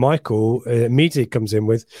 And Michael immediately comes in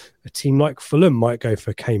with a team like Fulham might go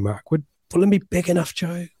for K-Mac. Would Fulham be big enough,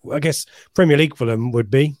 Joe? I guess Premier League Fulham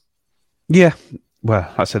would be. Yeah. Well,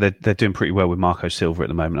 like I said, they're doing pretty well with Marco Silva at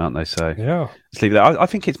the moment, aren't they? So yeah, let's leave it there. I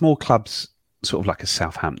think it's more clubs sort of like a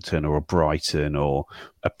Southampton or a Brighton or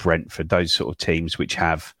a Brentford, those sort of teams which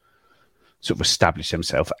have sort of established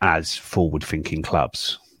themselves as forward-thinking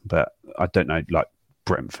clubs. But I don't know, like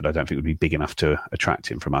Brentford, I don't think would be big enough to attract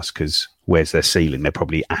him from us, because where's their ceiling? They're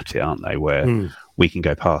probably at it, aren't they? Where we can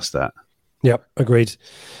go past that. Yep, agreed.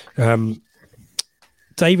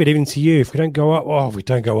 David, even to you, if we don't go up, we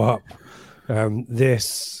don't go up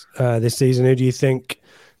this season. Who do you think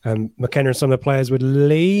McKenna and some of the players would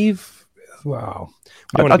leave? Wow,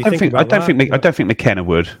 I don't think McKenna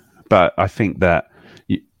would, but I think that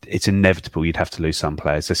it's inevitable you'd have to lose some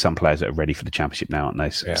players. There's some players that are ready for the Championship now, aren't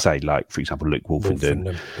they? Yeah. Say, like, for example, Luke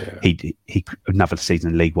Wolfenden. Yeah. He another season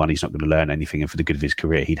in League One, he's not going to learn anything, and for the good of his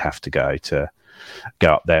career, he'd have to go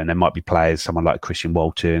up there. And there might be players, someone like Christian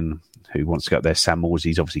Walton, who wants to go up there. Sam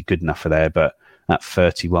Morsey's obviously good enough for there, but at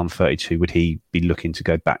 31, 32, would he be looking to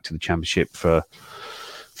go back to the Championship for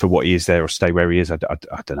what he is there, or stay where he is? I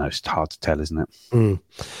don't know. It's hard to tell, isn't it?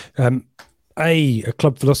 The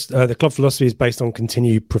club philosophy is based on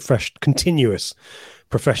continuous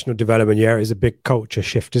professional development. Yeah, it's a big culture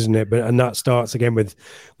shift, isn't it? And that starts again with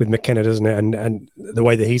McKenna, doesn't it? And the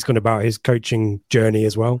way that he's gone about his coaching journey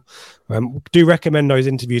as well. Do recommend those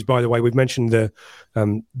interviews, by the way. We've mentioned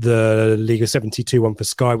the League of 72 one for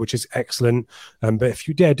Sky, which is excellent. But if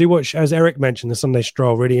you do watch, as Eric mentioned, the Sunday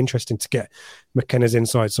Stroll, really interesting to get McKenna's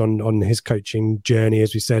insights on his coaching journey,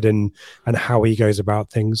 as we said, and how he goes about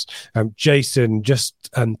things. Jason, just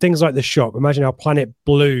things like the shop. Imagine how Planet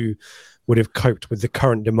Blue would have coped with the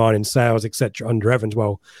current demand in sales, etc. under Evans.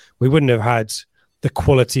 Well, we wouldn't have had the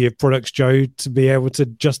quality of products, Joe, to be able to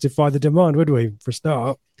justify the demand, would we, for a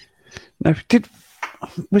start? No,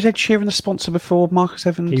 was Ed Sheeran the sponsor before Marcus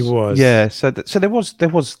Evans? He was. Yeah, so there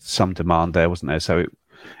was some demand there, wasn't there? So it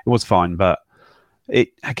was fine, but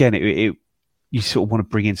you sort of want to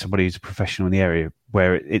bring in somebody who's a professional in the area,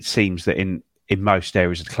 where it seems that in most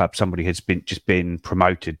areas of the club, somebody has been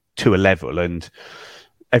promoted to a level, and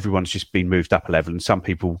everyone's just been moved up a level, and some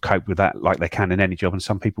people cope with that like they can in any job, and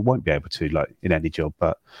some people won't be able to, like in any job.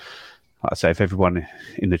 But like I say, if everyone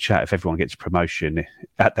in the chat, if everyone gets a promotion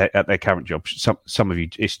at their current job, some of you,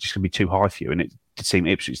 it's just going to be too high for you. And it did seem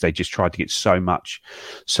Ipswich, they just tried to get so much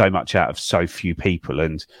out of so few people,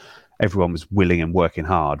 and everyone was willing and working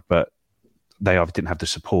hard, but they either didn't have the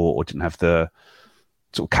support or didn't have the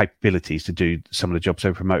sort of capabilities to do some of the jobs they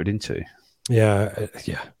were promoted into. Yeah,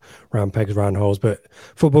 round pegs, round holes. But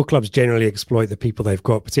football clubs generally exploit the people they've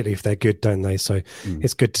got, particularly if they're good, don't they? So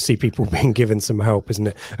it's good to see people being given some help, isn't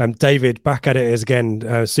it? David, back at it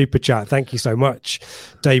again. Super chat. Thank you so much,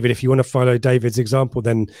 David. If you want to follow David's example,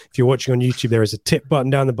 then if you're watching on YouTube, there is a tip button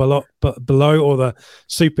down the below or the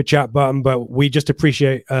super chat button. But we just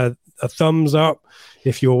appreciate a thumbs up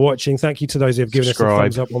if you're watching. Thank you to those who have given us a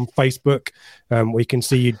thumbs up on Facebook. We can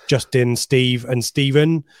see you, Justin, Steve, and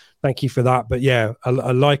Stephen. Thank you for that. But yeah,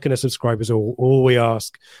 a like and a subscribe is all we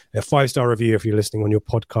ask. A 5-star review if you're listening on your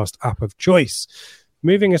podcast app of choice.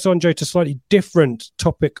 Moving us on, Joe, to a slightly different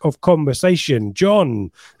topic of conversation.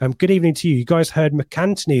 John, good evening to you. You guys heard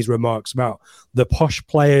McAntony's remarks about the posh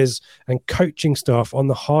players and coaching staff on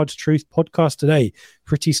the Hard Truth podcast today.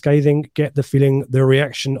 Pretty scathing. Get the feeling the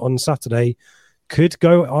reaction on Saturday could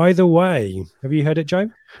go either way. Have you heard it,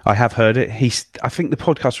 Joe? I have heard it. I think the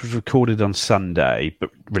podcast was recorded on Sunday,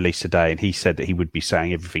 but released today, and he said that he would be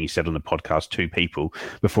saying everything he said on the podcast to people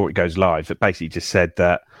before it goes live. It basically just said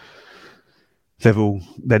that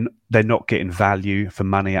they're not getting value for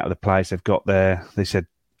money out of the players they've got there. They said,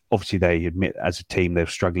 obviously, they admit as a team they're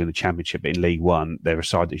struggling in the Championship, but in League One, they're a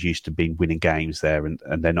side that's used to being winning games there, and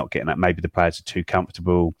they're not getting that. Maybe the players are too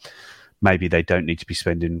comfortable. Maybe they don't need to be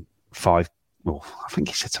spending I think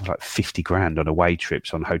he said something like 50 grand on away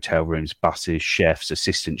trips, on hotel rooms, buses, chefs,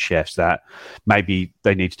 assistant chefs, that maybe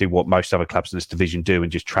they need to do what most other clubs in this division do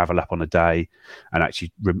and just travel up on a day and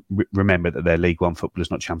actually remember that they're League One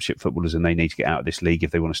footballers, not Championship footballers, and they need to get out of this league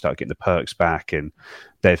if they want to start getting the perks back. And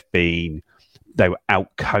they were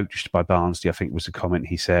out-coached by Barnsley, I think was the comment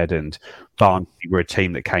he said, and Barnsley were a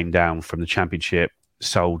team that came down from the Championship,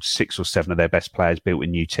 sold 6 or 7 of their best players, built a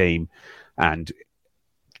new team, and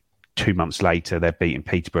 2 months later, they're beating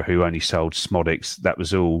Peterborough, who only sold Smodics. That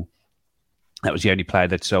was the only player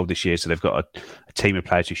they'd sold this year. So they've got a team of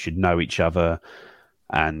players who should know each other.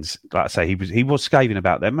 And like I say, he was scathing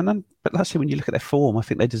about them. But like I say, when you look at their form, I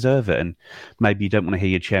think they deserve it. And maybe you don't want to hear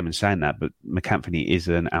your chairman saying that, but McAnthony is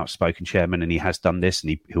an outspoken chairman, and he has done this,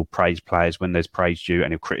 and he'll praise players when there's praise due,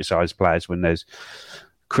 and he'll criticise players when there's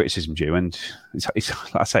criticism due. And it's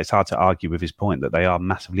like I say, it's hard to argue with his point that they are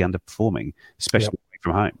massively underperforming, especially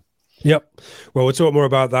from home. Yep. Well, we'll talk more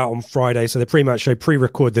about that on Friday. So the pre-match show,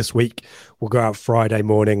 pre-record this week, will go out Friday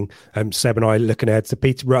morning. Seb and I looking ahead to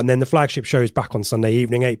Peterborough. And then the flagship show is back on Sunday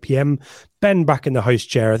evening, 8 p.m. Ben back in the host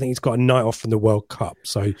chair. I think he's got a night off from the World Cup.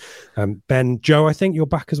 So Ben, Joe, I think you're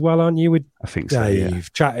back as well, aren't you? I think so, yeah.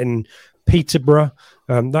 Chatting Peterborough.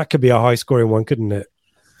 That could be a high-scoring one, couldn't it?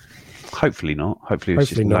 Hopefully not. Hopefully it's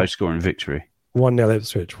just a low-scoring victory. 1-0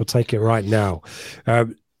 Ipswich. We'll take it right now.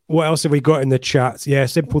 What else have we got in the chat? Yeah,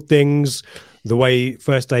 simple things. The way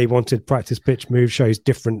First Day wanted practice pitch move show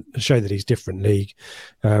that he's different league.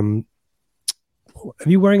 Are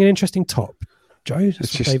you wearing an interesting top, Joe?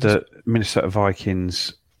 It's just the Minnesota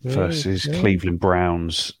Vikings versus Cleveland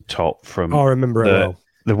Browns top from I remember it well.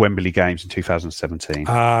 The Wembley games in 2017.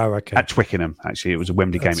 Ah, okay. At Twickenham, actually. It was a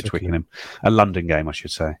Wembley game at Twickenham. A London game, I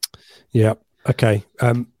should say. Yeah, okay.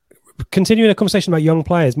 Continuing the conversation about young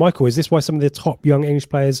players, Michael, is this why some of the top young English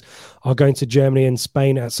players are going to Germany and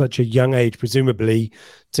Spain at such a young age, presumably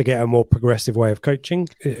to get a more progressive way of coaching?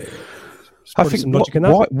 I think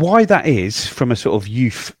why that is, from a sort of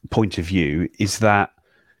youth point of view, is that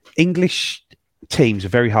English teams are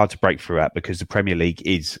very hard to break through at because the Premier League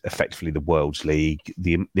is effectively the world's league.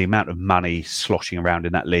 The amount of money sloshing around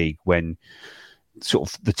in that league when sort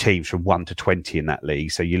of the teams from 1 to 20 in that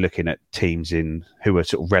league. So you're looking at teams who are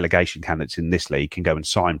sort of relegation candidates in this league can go and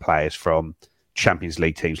sign players from Champions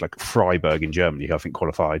League teams like Freiburg in Germany, who I think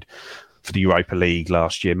qualified for the Europa League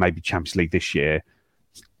last year, maybe Champions League this year.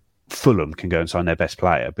 Fulham can go and sign their best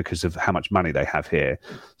player because of how much money they have here.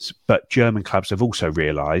 But German clubs have also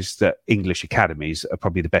realised that English academies are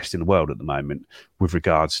probably the best in the world at the moment with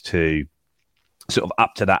regards to sort of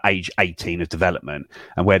up to that age 18 of development,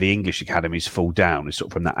 and where the English academies fall down is sort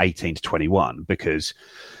of from that 18 to 21, because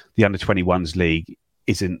the under 21s league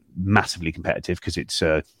isn't massively competitive because it's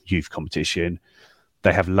a youth competition.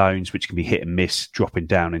 They have loans which can be hit and miss, dropping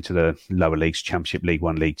down into the lower leagues, Championship, League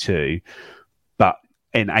One, League Two. But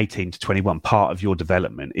in 18 to 21, part of your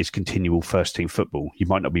development is continual first team football. You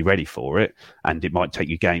might not be ready for it, and it might take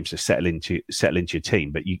you games to settle into your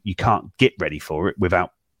team, but you can't get ready for it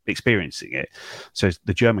without experiencing it. So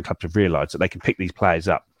the German clubs have realised that they can pick these players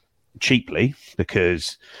up cheaply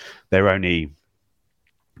because they're only,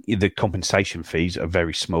 the compensation fees are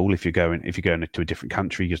very small. If you're going to a different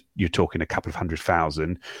country, you're talking a couple of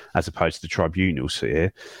 100,000 as opposed to the tribunals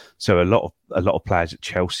here. So a lot of players at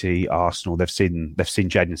Chelsea, Arsenal, they've seen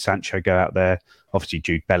Jadon Sancho go out there. Obviously,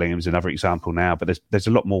 Jude Bellingham's another example now, but there's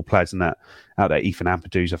a lot more players than that out there. Ethan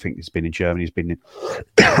Ampadu, I think, has been in Germany.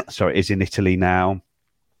 Is in Italy now.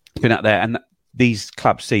 Been out there, and these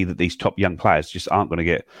clubs see that these top young players just aren't going to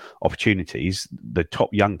get opportunities. The top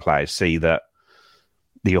young players see that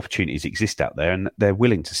the opportunities exist out there, and they're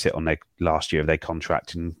willing to sit on their last year of their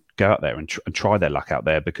contract and go out there and try their luck out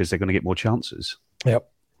there because they're going to get more chances.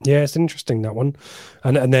 Yep. Yeah, it's interesting, that one.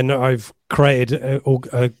 And then I've created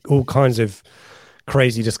all kinds of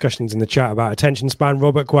crazy discussions in the chat about attention span.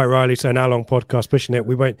 Robert quite rightly saying how long podcast pushing it.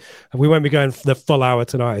 We won't be going for the full hour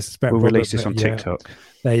tonight. I suspect we'll release this on TikTok.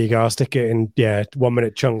 There you go. I'll stick it in 1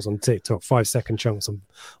 minute chunks on TikTok, 5 second chunks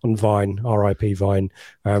on Vine, RIP Vine.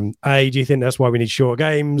 Do you think that's why we need short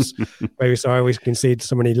games? Maybe so I always concede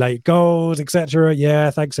so many late goals, etc.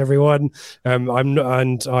 Yeah, thanks everyone. I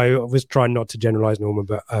was trying not to generalize, Norman,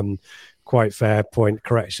 but quite fair point,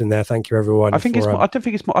 correction there. Thank you everyone. I think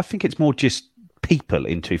it's more just people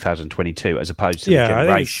in 2022 as opposed to the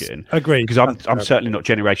generation. Agreed. Because I'm certainly not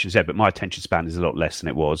Generation Z, but my attention span is a lot less than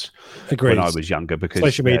it was when I was younger. Because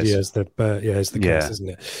social media is the case, isn't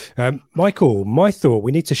it? Michael, my thought: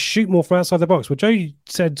 we need to shoot more from outside the box. Well, Joe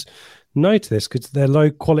said no to this because they're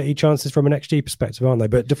low quality chances from an XG perspective, aren't they?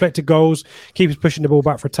 But deflected goals, keepers pushing the ball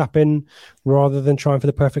back for a tap in rather than trying for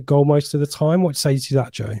the perfect goal most of the time. What say you to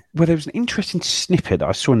that, Joe? Well, there was an interesting snippet that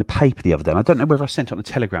I saw in the paper the other day, and I don't know whether I sent it on a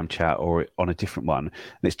Telegram chat or on a different one.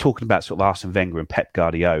 And it's talking about sort of Arsene Wenger and Pep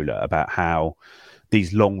Guardiola about how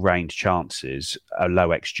these long-range chances are low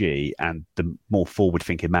XG, and the more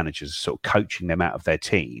forward-thinking managers are sort of coaching them out of their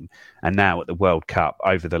team. And now at the World Cup,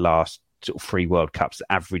 over the last sort of 3 World Cups,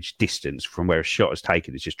 the average distance from where a shot is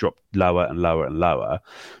taken has just dropped lower and lower and lower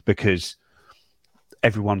because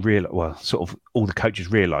everyone all the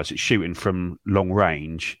coaches realise that shooting from long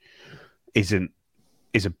range isn't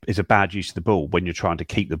is a bad use of the ball when you're trying to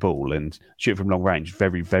keep the ball and shoot from long range.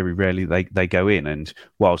 Very, very rarely they go in. And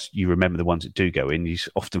whilst you remember the ones that do go in, you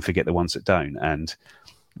often forget the ones that don't. And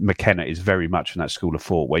McKenna is very much from that school of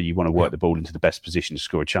thought where you want to work the ball into the best position to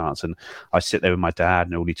score a chance. And I sit there with my dad,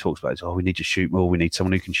 and all he talks about is, we need to shoot more. We need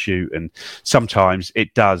someone who can shoot. And sometimes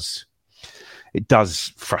it does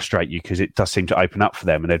frustrate you because it does seem to open up for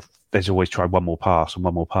them. And there's always tried one more pass.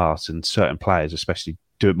 And certain players, especially,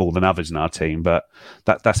 do it more than others in our team, but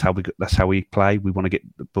that's how we play. We want to get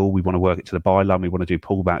the ball, we want to work it to the byline, we want to do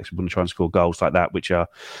pullbacks, we want to try and score goals like that, which are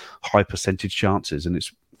high percentage chances, and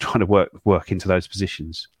it's trying to work into those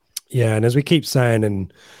positions. Yeah, and as we keep saying,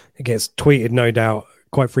 and it gets tweeted no doubt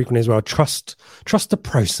quite frequently as well, trust the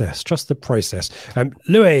process.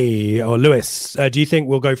 Lewis, do you think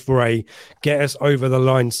we'll go for a get us over the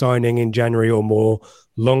line signing in January, or more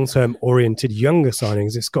long-term oriented younger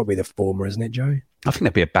signings? It's got to be the former, isn't it, Joe? I think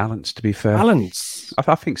there'd be a balance, to be fair. Balance?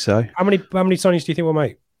 I think so. How many signings do you think we'll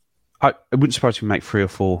make? It wouldn't surprise me if we make 3 or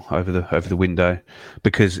 4 over the window,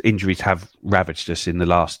 because injuries have ravaged us in the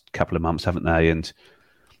last couple of months, haven't they? And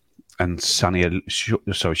Shawnee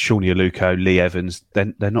Aluko, Lee Evans,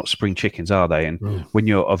 they're not spring chickens, are they? And when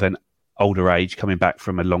you're of an older age coming back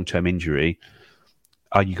from a long-term injury,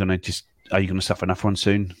 are you going to suffer another one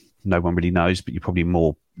soon? No one really knows, but you're probably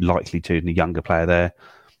more likely to than a younger player there.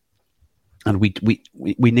 And we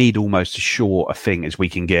need almost as short a thing as we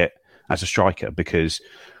can get as a striker, because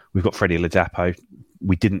we've got Freddie Ladapo.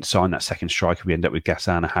 We didn't sign that second striker. We end up with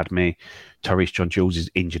Ghassan Hadmi. Tyrese John-Jules is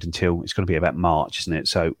injured until it's going to be about March, isn't it?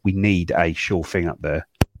 So we need a sure thing up there.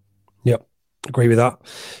 Yep, agree with that.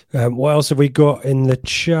 What else have we got in the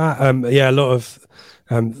chat? A lot of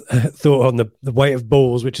thought on the weight of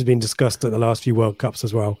balls, which has been discussed at the last few World Cups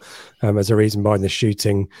as well, as a reason behind the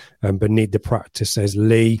shooting, but need the practice, says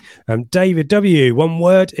Lee. David W, one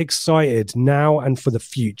word: excited now and for the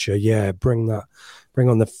future. Yeah, bring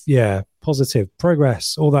on the positive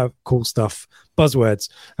progress, all that cool stuff, buzzwords.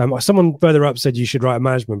 Someone further up said you should write a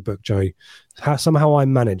management book, Joe. Somehow I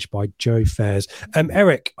Manage by Joe Fairs.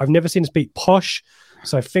 Eric, I've never seen us beat posh,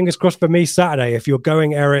 so fingers crossed for me Saturday. If you're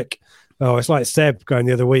going, Eric. Oh, it's like Seb going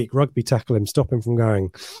the other week. Rugby tackle him, stop him from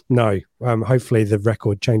going. No, hopefully the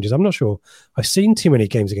record changes. I'm not sure. I've seen too many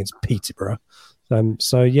games against Peterborough. I've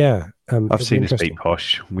seen us beat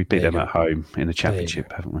posh. We beat them at home in the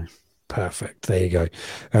championship, haven't we? Perfect. There you go.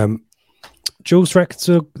 Jules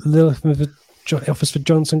reconcile the offers for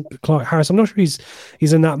Johnson, Clark Harris. I'm not sure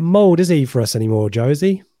he's in that mould, is he, for us anymore, Joe? Is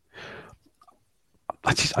he?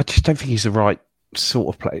 I just don't think he's the right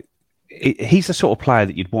sort of player. He's the sort of player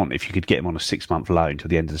that you'd want if you could get him on a 6-month loan to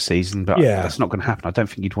the end of the season, but that's not going to happen. I don't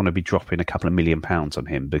think you'd want to be dropping a couple of £1 million on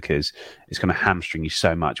him, because it's going to hamstring you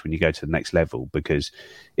so much when you go to the next level. Because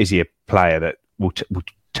is he a player that will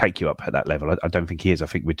take you up at that level? I don't think he is. I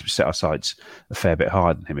think we'd set our sights a fair bit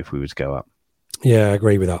higher than him if we were to go up. Yeah, I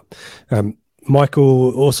agree with that.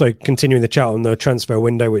 Michael also continuing the chat on the transfer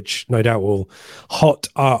window, which no doubt will hot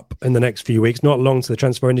up in the next few weeks. Not long to the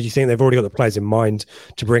transfer window. Do you think they've already got the players in mind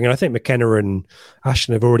to bring in? I think McKenna and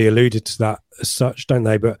Ashton have already alluded to that as such, don't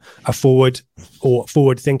they? But a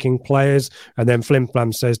forward-thinking players. And then Flim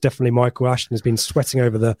Flam says, definitely Michael Ashton has been sweating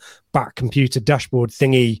over the back computer dashboard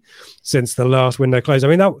thingy since the last window closed. I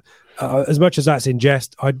mean, that as much as that's in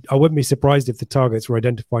jest, I wouldn't be surprised if the targets were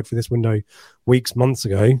identified for this window months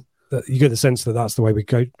ago. You get the sense that that's the way we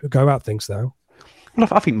go about things now. Well,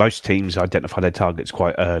 I think most teams identify their targets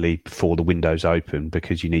quite early before the window's open,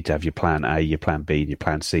 because you need to have your plan A, your plan B, and your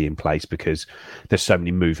plan C in place, because there's so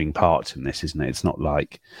many moving parts in this, isn't it? It's not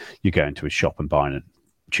like you're going to a shop and buying and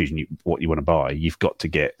choosing what you want to buy. You've got to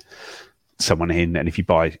get someone in, and if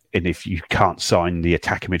you can't sign the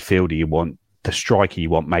attacking midfielder you want, the striker you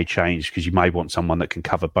want may change, because you may want someone that can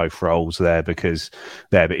cover both roles there. But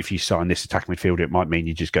if you sign this attacking midfielder, it might mean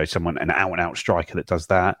you just go an out-and-out striker that does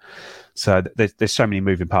that. So there's so many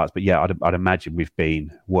moving parts. But yeah, I'd imagine we've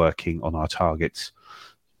been working on our targets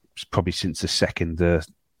probably since the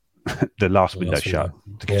last window shut.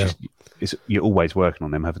 Yeah. You're always working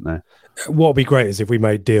on them, haven't they? What would be great is if we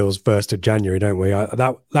made deals 1st of January, don't we?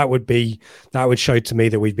 That would show to me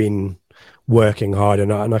that we've been working hard,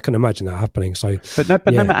 and I can imagine that happening. So, no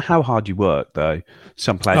matter how hard you work, though,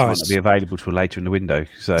 some players might not be available till later in the window.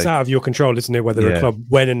 So it's out of your control, isn't it? Whether a club,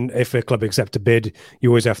 when and if a club accepts a bid, you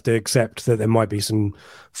always have to accept that there might be some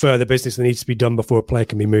further business that needs to be done before a player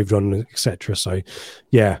can be moved on, etc. So,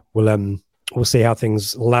 yeah, we'll see how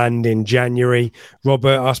things land in January.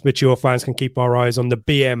 Robert, us mature fans can keep our eyes on the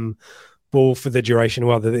BM ball for the duration.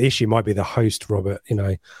 Well, the issue might be the host, Robert.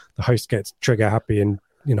 The host gets trigger happy and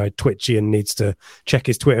twitchy and needs to check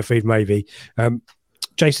his Twitter feed maybe.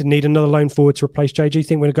 Jason need another loan forward to replace Jay? Do you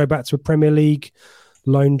think we're going to go back to a Premier League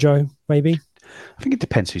loan, Joe, maybe? I think it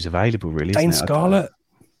depends who's available, really. Dane isn't it? Scarlett?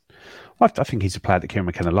 I think he's a player that Kieran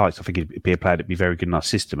McKenna likes. I think he'd be a player that'd be very good in our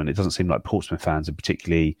system, and it doesn't seem like Portsmouth fans are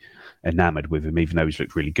particularly enamoured with him, even though he's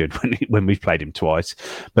looked really good when we've played him twice.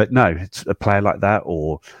 But no, it's a player like that,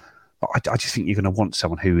 or I just think you're going to want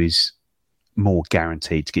someone who is more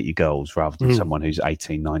guaranteed to get you goals rather than someone who's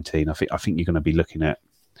 18, 19. I think you're going to be looking at,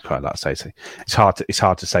 quite like I say, it's hard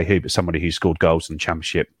to say who, but somebody who scored goals in the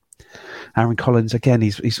Championship. Aaron Collins, again,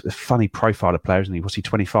 he's a funny profile of player, isn't he? What's he,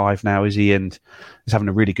 25 now, is he? And he's having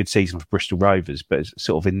a really good season for Bristol Rovers, but it's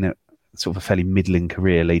sort of in the sort of a fairly middling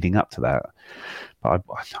career leading up to that. But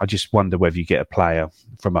I just wonder whether you get a player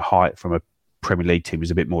from a Premier League team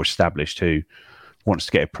who's a bit more established, who wants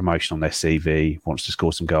to get a promotion on their CV, wants to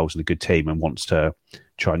score some goals in a good team, and wants to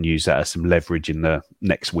try and use that as some leverage in the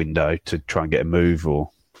next window to try and get a move.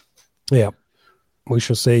 Or yeah, we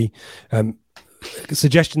shall see.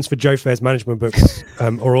 Suggestions for Joe Fair's management books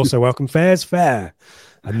are also welcome. Fair's Fair,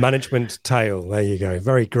 a management tale. There you go.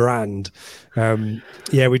 Very grand.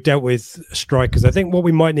 We dealt with strikers. I think what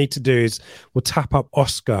we might need to do is we'll tap up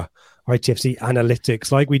Oscar ITFC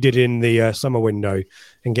Analytics like we did in the summer window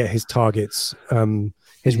and get his targets,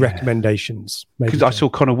 his recommendations. Because I saw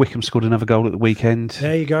Connor Wickham scored another goal at the weekend.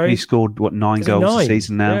 There you go. He scored, 9 goals this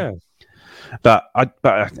season now? Yeah. But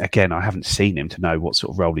again, I haven't seen him to know what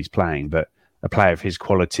sort of role he's playing, but a player of his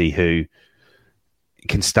quality who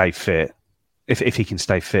can stay fit, if he can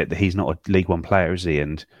stay fit, that he's not a League One player, is he?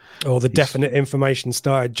 And the definite information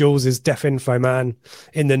started. Jules is Def Info man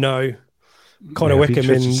in the know. Connor Wickham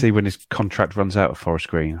to see when his contract runs out of Forest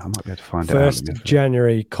Green. I might be able to find out. 1st of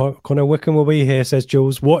January. Connor Wickham will be here, says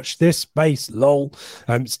Jules. Watch this space, lol.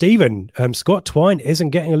 Stephen, Scott Twine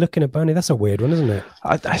isn't getting a look in at Burnley. That's a weird one, isn't it?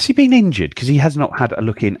 Has he been injured? Because he has not had a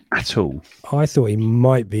look in at all. I thought he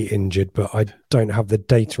might be injured, but I don't have the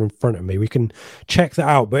data in front of me. We can check that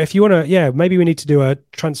out. But if you want to, maybe we need to do a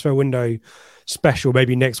transfer window special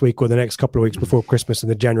maybe next week or the next couple of weeks before Christmas and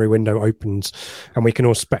the January window opens, and we can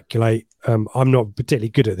all speculate. I'm not particularly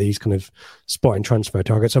good at these kind of spotting transfer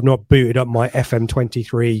targets. I've not booted up my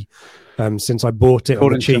FM23 since I bought it.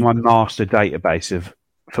 According to my master database of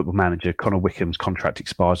Football Manager, Connor Wickham's contract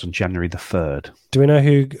expires on January the 3rd. Do we know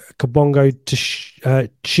who Kabongo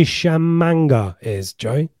Chishamanga is,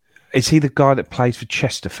 Joe? Is he the guy that plays for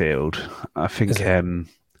Chesterfield? I think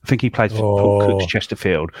he played for Paul Cook's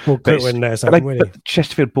Chesterfield. But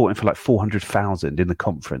Chesterfield bought him for like 400,000 in the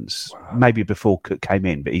conference, maybe before Cook came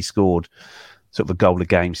in, but he scored sort of a goal a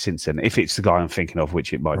game since then. If it's the guy I'm thinking of,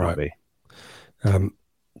 which it might not be.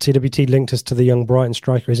 TWT linked us to the young Brighton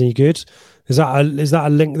striker. Isn't he good? Is that a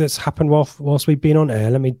link that's happened whilst we've been on air?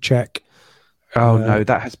 Let me check. No,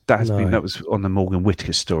 that was on the Morgan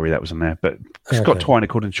Whittaker story that was on there. But Scott Twine,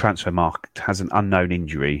 according to Transfermarkt, has an unknown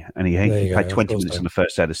injury, and he played 20 minutes on the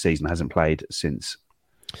first day of the season, hasn't played since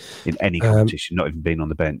in any competition, not even been on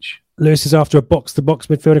the bench. Lewis is after a box-to-box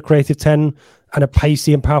midfielder, creative 10, and a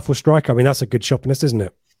pacey and powerful striker. I mean, that's a good shopping list, isn't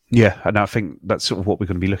it? Yeah, and I think that's sort of what we're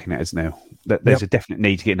going to be looking at, isn't it? There's a definite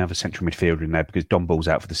need to get another central midfielder in there because Don Ball's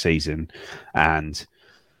out for the season, and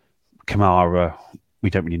Kamara, we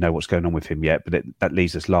don't really know what's going on with him yet, but that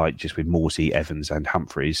leaves us light just with Morsey, Evans and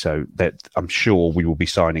Humphreys. So that I'm sure we will be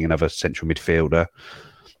signing another central midfielder.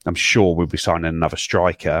 I'm sure we'll be signing another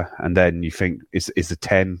striker. And then you think, is the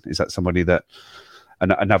 10, is that somebody that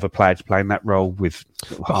another player to play in that role with?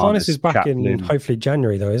 Harness is back in hopefully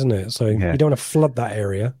January though, isn't it? So you don't want to flood that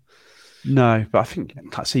area. No, but I think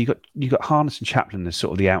so. You got Harness and Chaplin as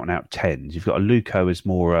sort of the out and out 10s. You've got a Luco as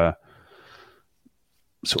more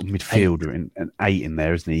sort of midfielder, an 8 in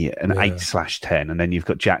there, isn't he? An 8/10, and then you've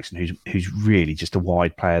got Jackson, who's really just a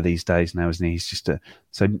wide player these days now, isn't he? He's just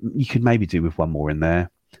so you could maybe do with one more in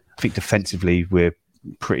there. I think defensively we're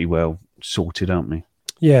pretty well sorted, aren't we?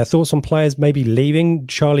 Yeah. Thoughts on players maybe leaving?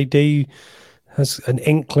 Charlie D has an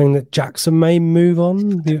inkling that Jackson may move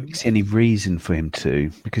on. I don't see any reason for him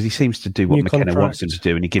to, because he seems to do what McKenna wants him to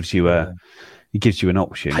do, and he gives you an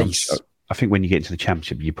option. I think when you get into the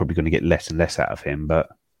Championship, you're probably going to get less and less out of him. But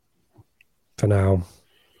for now,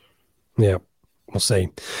 we'll see.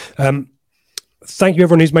 Thank you,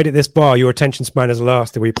 everyone who's made it this far. Your attention span has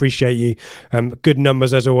lasted. We appreciate you. Good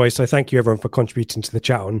numbers, as always. So thank you, everyone, for contributing to the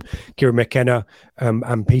chat on Kieran McKenna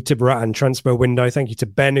and Peter Barat and Transfer Window. Thank you to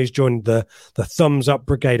Ben, who's joined the Thumbs Up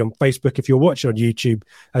Brigade on Facebook. If you're watching on YouTube,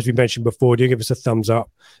 as we mentioned before, do give us a thumbs up.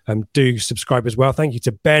 Do subscribe as well. Thank you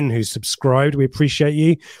to Ben, who's subscribed. We appreciate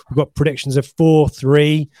you. We've got predictions of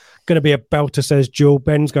 4-3. going to be a belter, says Jewel.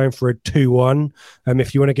 Ben's going for a 2-1.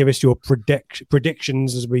 If you want to give us your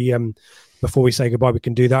predictions as we before we say goodbye, we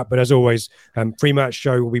can do that. But as always, pre-match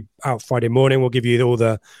show will be out Friday morning. We'll give you all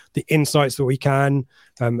the insights that we can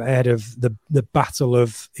ahead of the Battle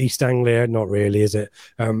of East Anglia. Not really, is it?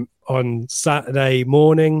 On Saturday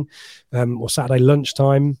morning or Saturday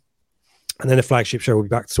lunchtime. And then the flagship show will be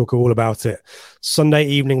back to talk all about it Sunday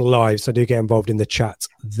evening live. So do get involved in the chat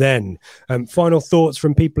then. Final thoughts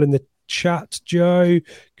from people in the chat, Joe.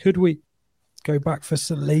 Could we go back for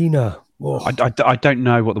Selena? Oh. I don't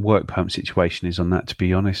know what the work permit situation is on that, to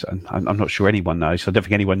be honest. I'm not sure anyone knows. I don't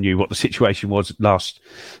think anyone knew what the situation was last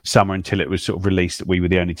summer until it was sort of released that we were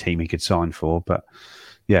the only team he could sign for. But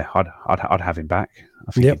yeah, I'd have him back.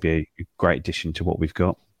 I think he'd be a great addition to what we've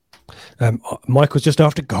got. Michael's just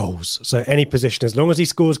after goals, so any position as long as he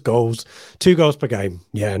scores goals, 2 goals per game.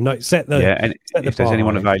 And if there's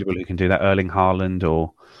anyone available who can do that, Erling Haaland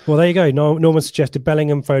or there you go. Norman suggested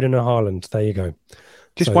Bellingham, Foden, and Haaland. There you go.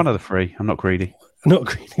 Just one of the 3. I'm not greedy. Not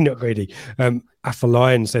greedy.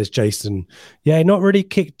 Affalion, says Jason. Yeah, not really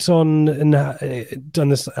kicked on and done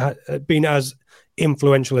this, been as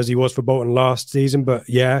influential as he was for Bolton last season, but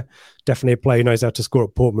yeah, definitely a player who knows how to score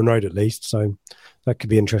at Portman Road at least. So that could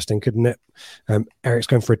be interesting, couldn't it? Eric's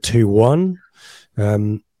going for a 2-1.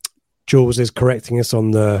 Jules is correcting us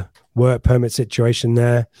on the work permit situation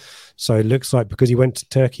there. So it looks like because he went to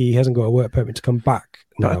Turkey, he hasn't got a work permit to come back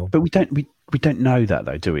now. But we don't know that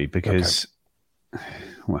though, do we? Because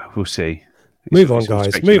we'll see. Move on,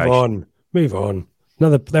 guys. Move on.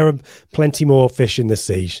 There are plenty more fish in the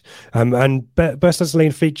sea. And Berstein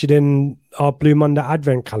Selene featured in our Blue Monday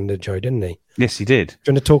Advent calendar, Joe, didn't he? Yes, he did. Do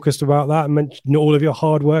you want to talk us about that and mention all of your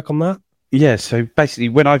hard work on that? Yeah, so basically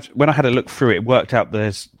when I had a look through it, it worked out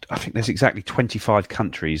there's exactly 25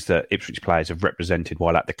 countries that Ipswich players have represented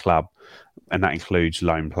while at the club, and that includes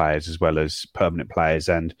loan players as well as permanent players.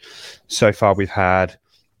 And so far we've had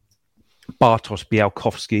Bartosz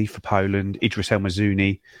Białkowski for Poland, Idris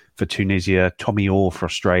Elmazuni for Tunisia, Tommy Orr for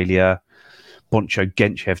Australia, Boncho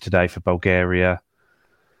Genchev today for Bulgaria.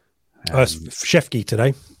 Shefki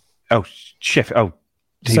today. He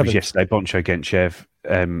was yesterday. Boncho Genchev,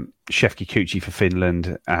 Shefki Kuchi for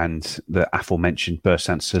Finland, and the aforementioned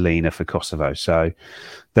Berstein Selene for Kosovo. So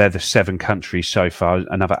they're the 7 countries so far,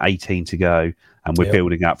 another 18 to go, and we're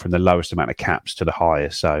building up from the lowest amount of caps to the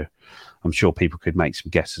highest. So I'm sure people could make some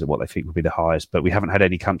guesses at what they think would be the highest, but we haven't had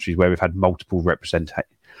any countries where we've had multiple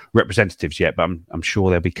representatives yet, but I'm sure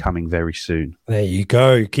they'll be coming very soon. There you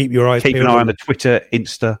go. Keep your eyes peeled. Keep an eye on the Twitter,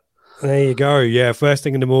 Insta. There you go. Yeah, first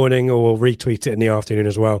thing in the morning, or we'll retweet it in the afternoon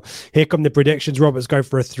as well. Here come the predictions. Robert's going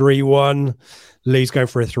for a 3-1. Lee's going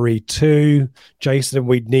for a 3-2. Jason,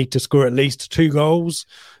 we'd need to score at least 2 goals.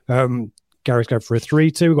 Gary's going for a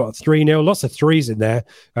 3-2. We've got a 3-0. Lots of 3s in there.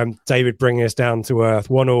 David bringing us down to earth.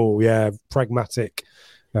 1-1. Yeah, pragmatic.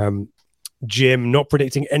 Jim not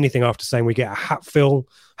predicting anything after saying we get a hat full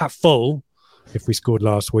if we scored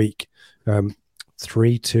last week.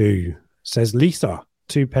 3-2, says Lisa.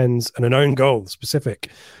 2 pens and an own goal,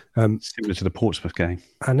 specific. Similar to the Portsmouth game.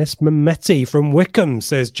 Anis Mehmeti from Wickham,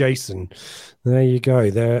 says Jason. There you go.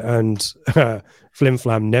 There and Flim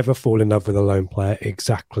Flam, never fall in love with a lone player.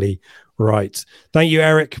 Exactly right. Thank you,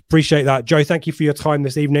 Eric. Appreciate that. Joe, thank you for your time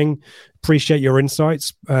this evening. Appreciate your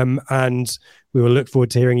insights. And we will look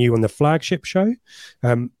forward to hearing you on the flagship show.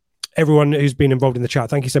 Everyone who's been involved in the chat,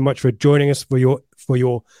 thank you so much for joining us for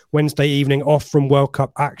your Wednesday evening off from World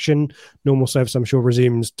Cup action. Normal service, I'm sure,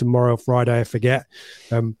 resumes tomorrow, Friday, I forget.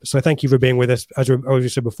 So thank you for being with us. As we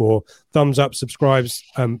said before, thumbs up, subscribes,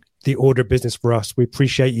 the order of business for us. We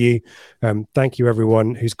appreciate you. Thank you,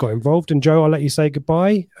 everyone who's got involved. And Joe, I'll let you say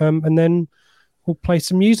goodbye, and then we'll play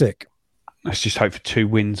some music. Let's just hope for 2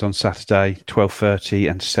 wins on Saturday, 12:30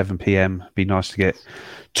 and 7 p.m. Be nice to get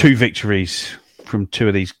 2 victories from 2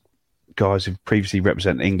 of these guys who've previously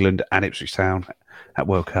represented England and Ipswich Town at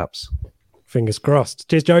World Cups. Fingers crossed.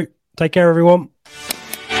 Cheers, Joe. Take care, everyone.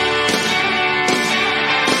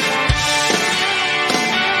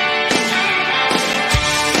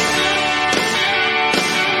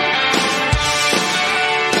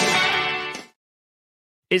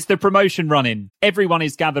 It's the promotion run-in. Everyone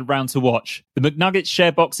is gathered round to watch. The McNuggets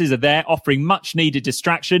share boxes are there, offering much-needed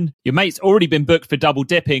distraction. Your mate's already been booked for double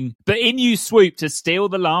dipping, but in you swoop to steal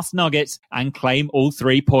the last nugget and claim all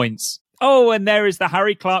 3 points. Oh, and there is the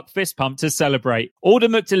Harry Clark fist pump to celebrate. Order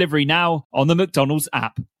McDelivery now on the McDonald's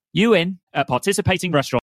app. You in at participating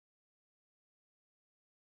restaurants.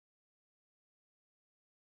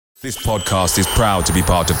 This podcast is proud to be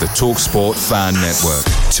part of the TalkSport Fan Network.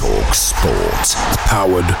 TalkSport.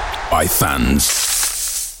 Powered by fans.